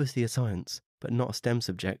 which is obviously a science but not a STEM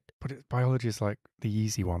subject, but biology is like the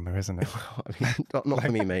easy one, though, isn't it? I mean, not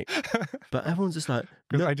for me, mate. But everyone's just like,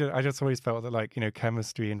 because I just always felt that, like, you know,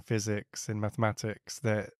 chemistry and physics and mathematics,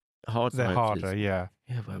 they're harder, yeah.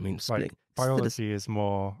 Yeah, but I mean, like biology is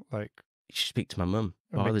more like. You should speak to my mum,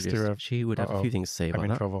 biologist. She would have a few things to say about that.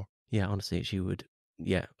 I'm in trouble. Yeah, honestly, she would.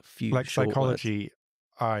 Yeah, a few. Like psychology, words.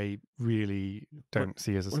 I really don't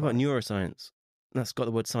see as a. What about neuroscience? That's got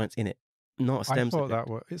the word science in it. Not a STEM I thought subject.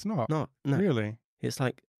 That it's not. No. Really? It's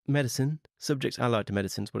like medicine, subjects allied to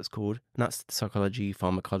medicine is what it's called. And that's psychology,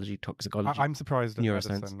 pharmacology, toxicology. I'm surprised at neuroscience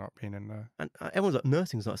medicine not being in there. And everyone's like,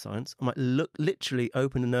 nursing's not science. I'm like, look, literally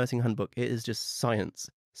open a nursing handbook. It is just science.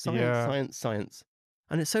 Science.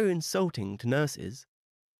 And it's so insulting to nurses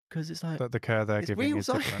because it's like... that the care they're giving is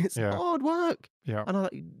science. Different. It's hard work. Yeah. And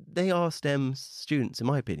they are STEM students, in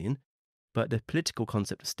my opinion. But the political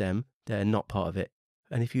concept of STEM, they're not part of it.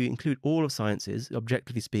 And if you include all of sciences,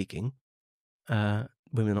 objectively speaking, women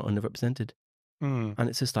are not underrepresented. And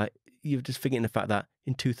it's just like, you're just forgetting the fact that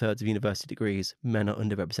in 2/3 of university degrees, men are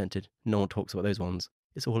underrepresented. No one talks about those ones.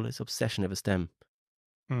 It's all this obsession over STEM.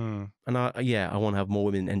 And I want to have more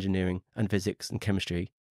women in engineering and physics and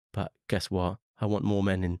chemistry. But guess what? I want more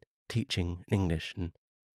men in teaching English and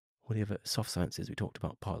all the other soft sciences we talked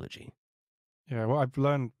about, biology. Yeah, well, I've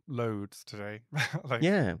learned loads today.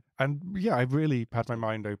 And I've really had my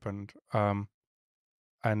mind opened. And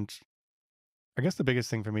I guess the biggest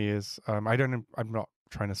thing for me is I'm not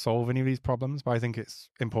trying to solve any of these problems, but I think it's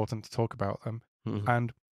important to talk about them. Mm-hmm.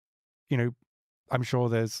 And, you know, I'm sure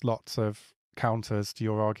there's lots of counters to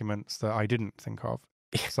your arguments that I didn't think of.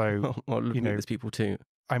 So, there's people too.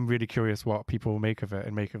 I'm really curious what people make of it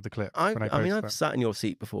and make of the clip. I've sat in your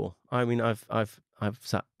seat before. I mean, I've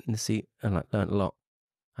sat in the seat and like learned a lot.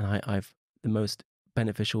 And I've the most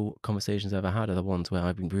beneficial conversations I've ever had are the ones where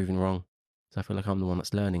I've been proven wrong. So I feel like I'm the one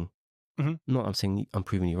that's learning. Mm-hmm. Not I'm saying I'm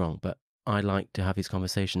proving you wrong, but I like to have these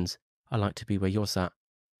conversations. I like to be where you're sat.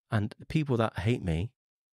 And the people that hate me,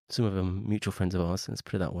 some of them mutual friends of ours, let's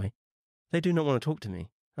put it that way, they do not want to talk to me.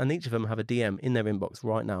 And each of them have a DM in their inbox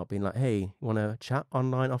right now being like, hey, you want to chat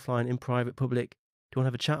online, offline, in private, public? Do you want to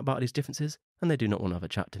have a chat about these differences? And they do not want to have a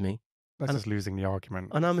chat to me. That's just losing the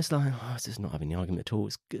argument. And I'm just like, it's just not having the argument at all.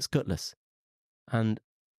 It's gutless. And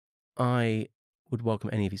I would welcome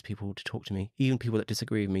any of these people to talk to me, even people that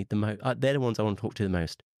disagree with me the most. They're the ones I want to talk to the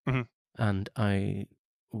most. Mm-hmm. And I've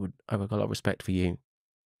got a lot of respect for you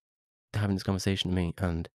having this conversation with me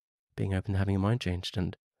and being open to having your mind changed.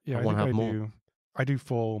 And I want to have more. I do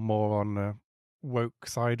fall more on the woke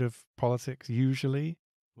side of politics usually,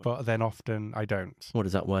 but then often I don't. What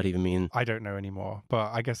does that word even mean? I don't know anymore,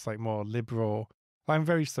 but I guess like more liberal. I'm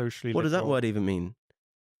very socially What liberal. does that word even mean?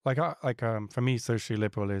 Like for me, socially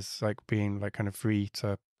liberal is like being like kind of free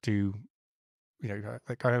to do,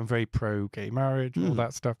 like I am very pro gay marriage, all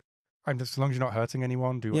that stuff. I'm just, as long as you're not hurting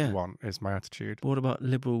anyone, do what you want, is my attitude. But what about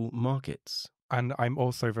liberal markets? And I'm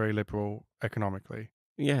also very liberal economically.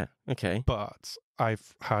 Yeah, okay. But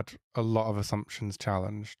I've had a lot of assumptions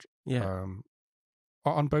challenged. Yeah.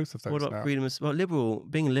 On both of those. What about freedom? Well, liberal,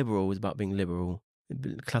 being liberal is about being liberal,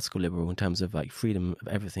 classical liberal in terms of like freedom of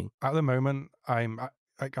everything. At the moment, I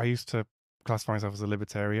used to classify myself as a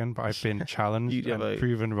libertarian, but I've been challenged and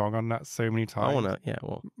proven wrong on that so many times.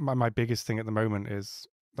 My biggest thing at the moment is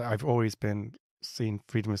that I've always been seen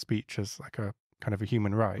freedom of speech as like a kind of a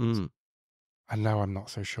human right. And now I'm not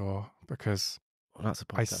so sure, because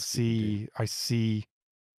I see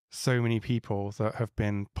so many people that have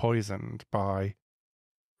been poisoned by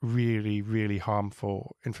really, really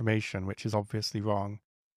harmful information, which is obviously wrong.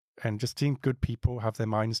 And just seeing good people have their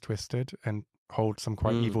minds twisted and hold some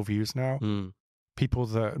quite evil views now. People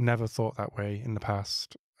that never thought that way in the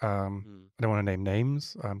past. I don't want to name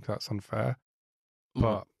names, because that's unfair.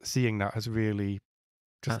 But seeing that has really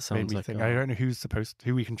just made me think. I don't know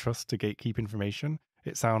who we can trust to gatekeep information.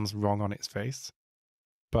 It sounds wrong on its face.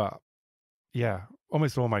 But yeah,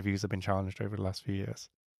 almost all my views have been challenged over the last few years.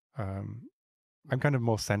 I'm kind of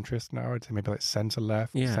more centrist now. I'd say maybe like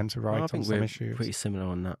centre-left, centre-right on some issues. Pretty similar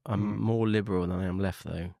on that. I'm more liberal than I am left,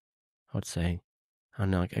 though, I would say.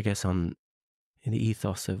 And I guess in the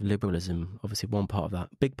ethos of liberalism, obviously one part of that,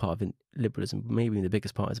 big part of liberalism, maybe the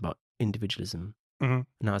biggest part, is about individualism. And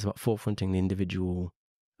that's about forefronting the individual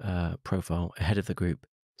profile ahead of the group.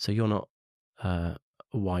 So you're not a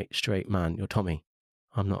white, straight man. You're Tommy.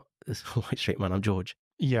 I'm not this white, straight man. I'm George.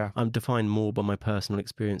 Yeah. I'm defined more by my personal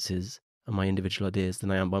experiences and my individual ideas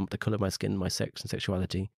than I am by the colour of my skin, my sex and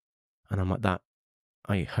sexuality. And I'm like, that,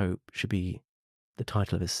 I hope, should be the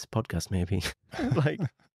title of this podcast, maybe. Like,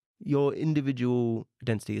 your individual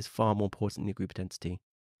identity is far more important than your group identity.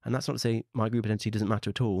 And that's not to say my group identity doesn't matter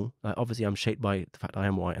at all. Like, obviously, I'm shaped by the fact I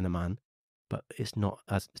am white and a man, but it's not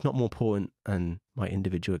more important than my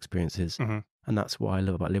individual experiences. And that's what I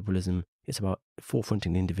love about liberalism. It's about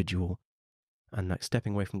forefronting the individual and like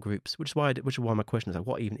stepping away from groups, which is why my question is like,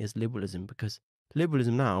 what even is liberalism? Because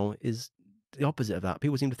liberalism now is the opposite of that.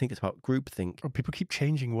 People seem to think it's about groupthink. Oh, people keep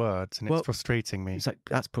changing words, and it's frustrating me. It's like,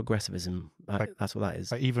 that's progressivism. That's what that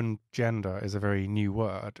is. Like, even gender is a very new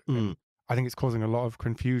word. I think it's causing a lot of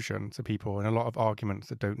confusion to people and a lot of arguments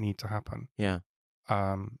that don't need to happen. Yeah.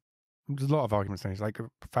 There's a lot of arguments. Like,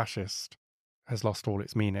 fascist has lost all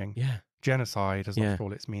its meaning. Yeah. Genocide has lost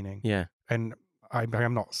all its meaning. Yeah. And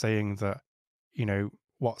I'm not saying that,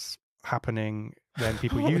 what's happening when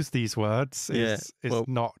people use these words is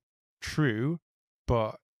not true,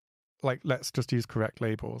 but like, let's just use correct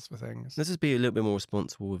labels for things. Let's just be a little bit more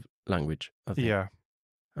responsible with language, I think. Yeah.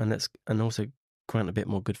 And also grant a bit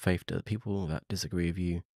more good faith to the people that disagree with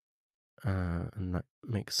you, and like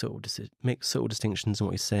make subtle distinctions in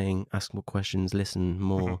what you're saying, ask more questions, listen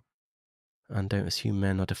more, and don't assume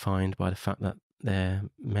men are defined by the fact that they're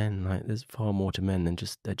men. Like, there's far more to men than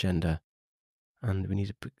just their gender. And we need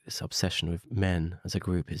to, this obsession with men as a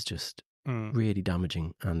group is just really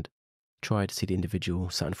damaging, and try to see the individual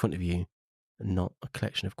sat in front of you and not a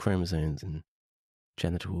collection of chromosomes and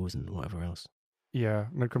genitals and whatever else. Yeah,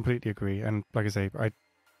 no, completely agree. And like I say, I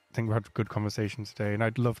think we had a good conversation today, and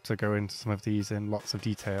I'd love to go into some of these in lots of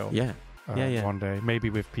detail. Yeah. One day, maybe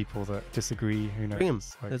with people that disagree. Who knows? Bring them.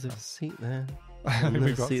 Like, there's a seat there.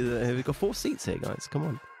 we've got 4 seats here, guys. Come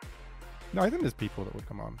on. No, I think there's people that would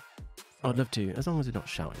come on. I'd love to, as long as we're not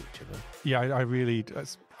shouting at each other. Yeah, I really,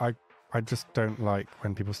 I just don't like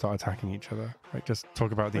when people start attacking each other. Like, just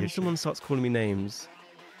talk about the issue. When someone starts calling me names,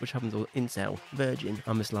 which happens all, incel, virgin,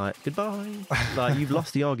 I'm just like, goodbye. Like, you've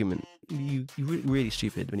lost the argument. You're really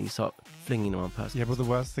stupid when you start flinging around person. Yeah, but the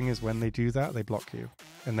worst thing is when they do that, they block you,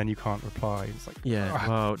 and then you can't reply. It's like,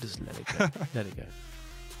 well, just let it go. Let it go.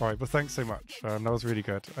 All right, well, thanks so much. That was really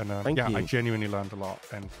good. And Thank you. I genuinely learned a lot.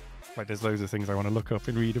 And like, there's loads of things I want to look up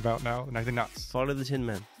and read about now. And I think that's... Follow the Tin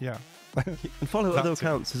Men. Yeah. And follow other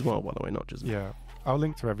accounts as well, by the way, not just... Yeah. I'll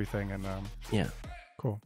link to everything. And yeah.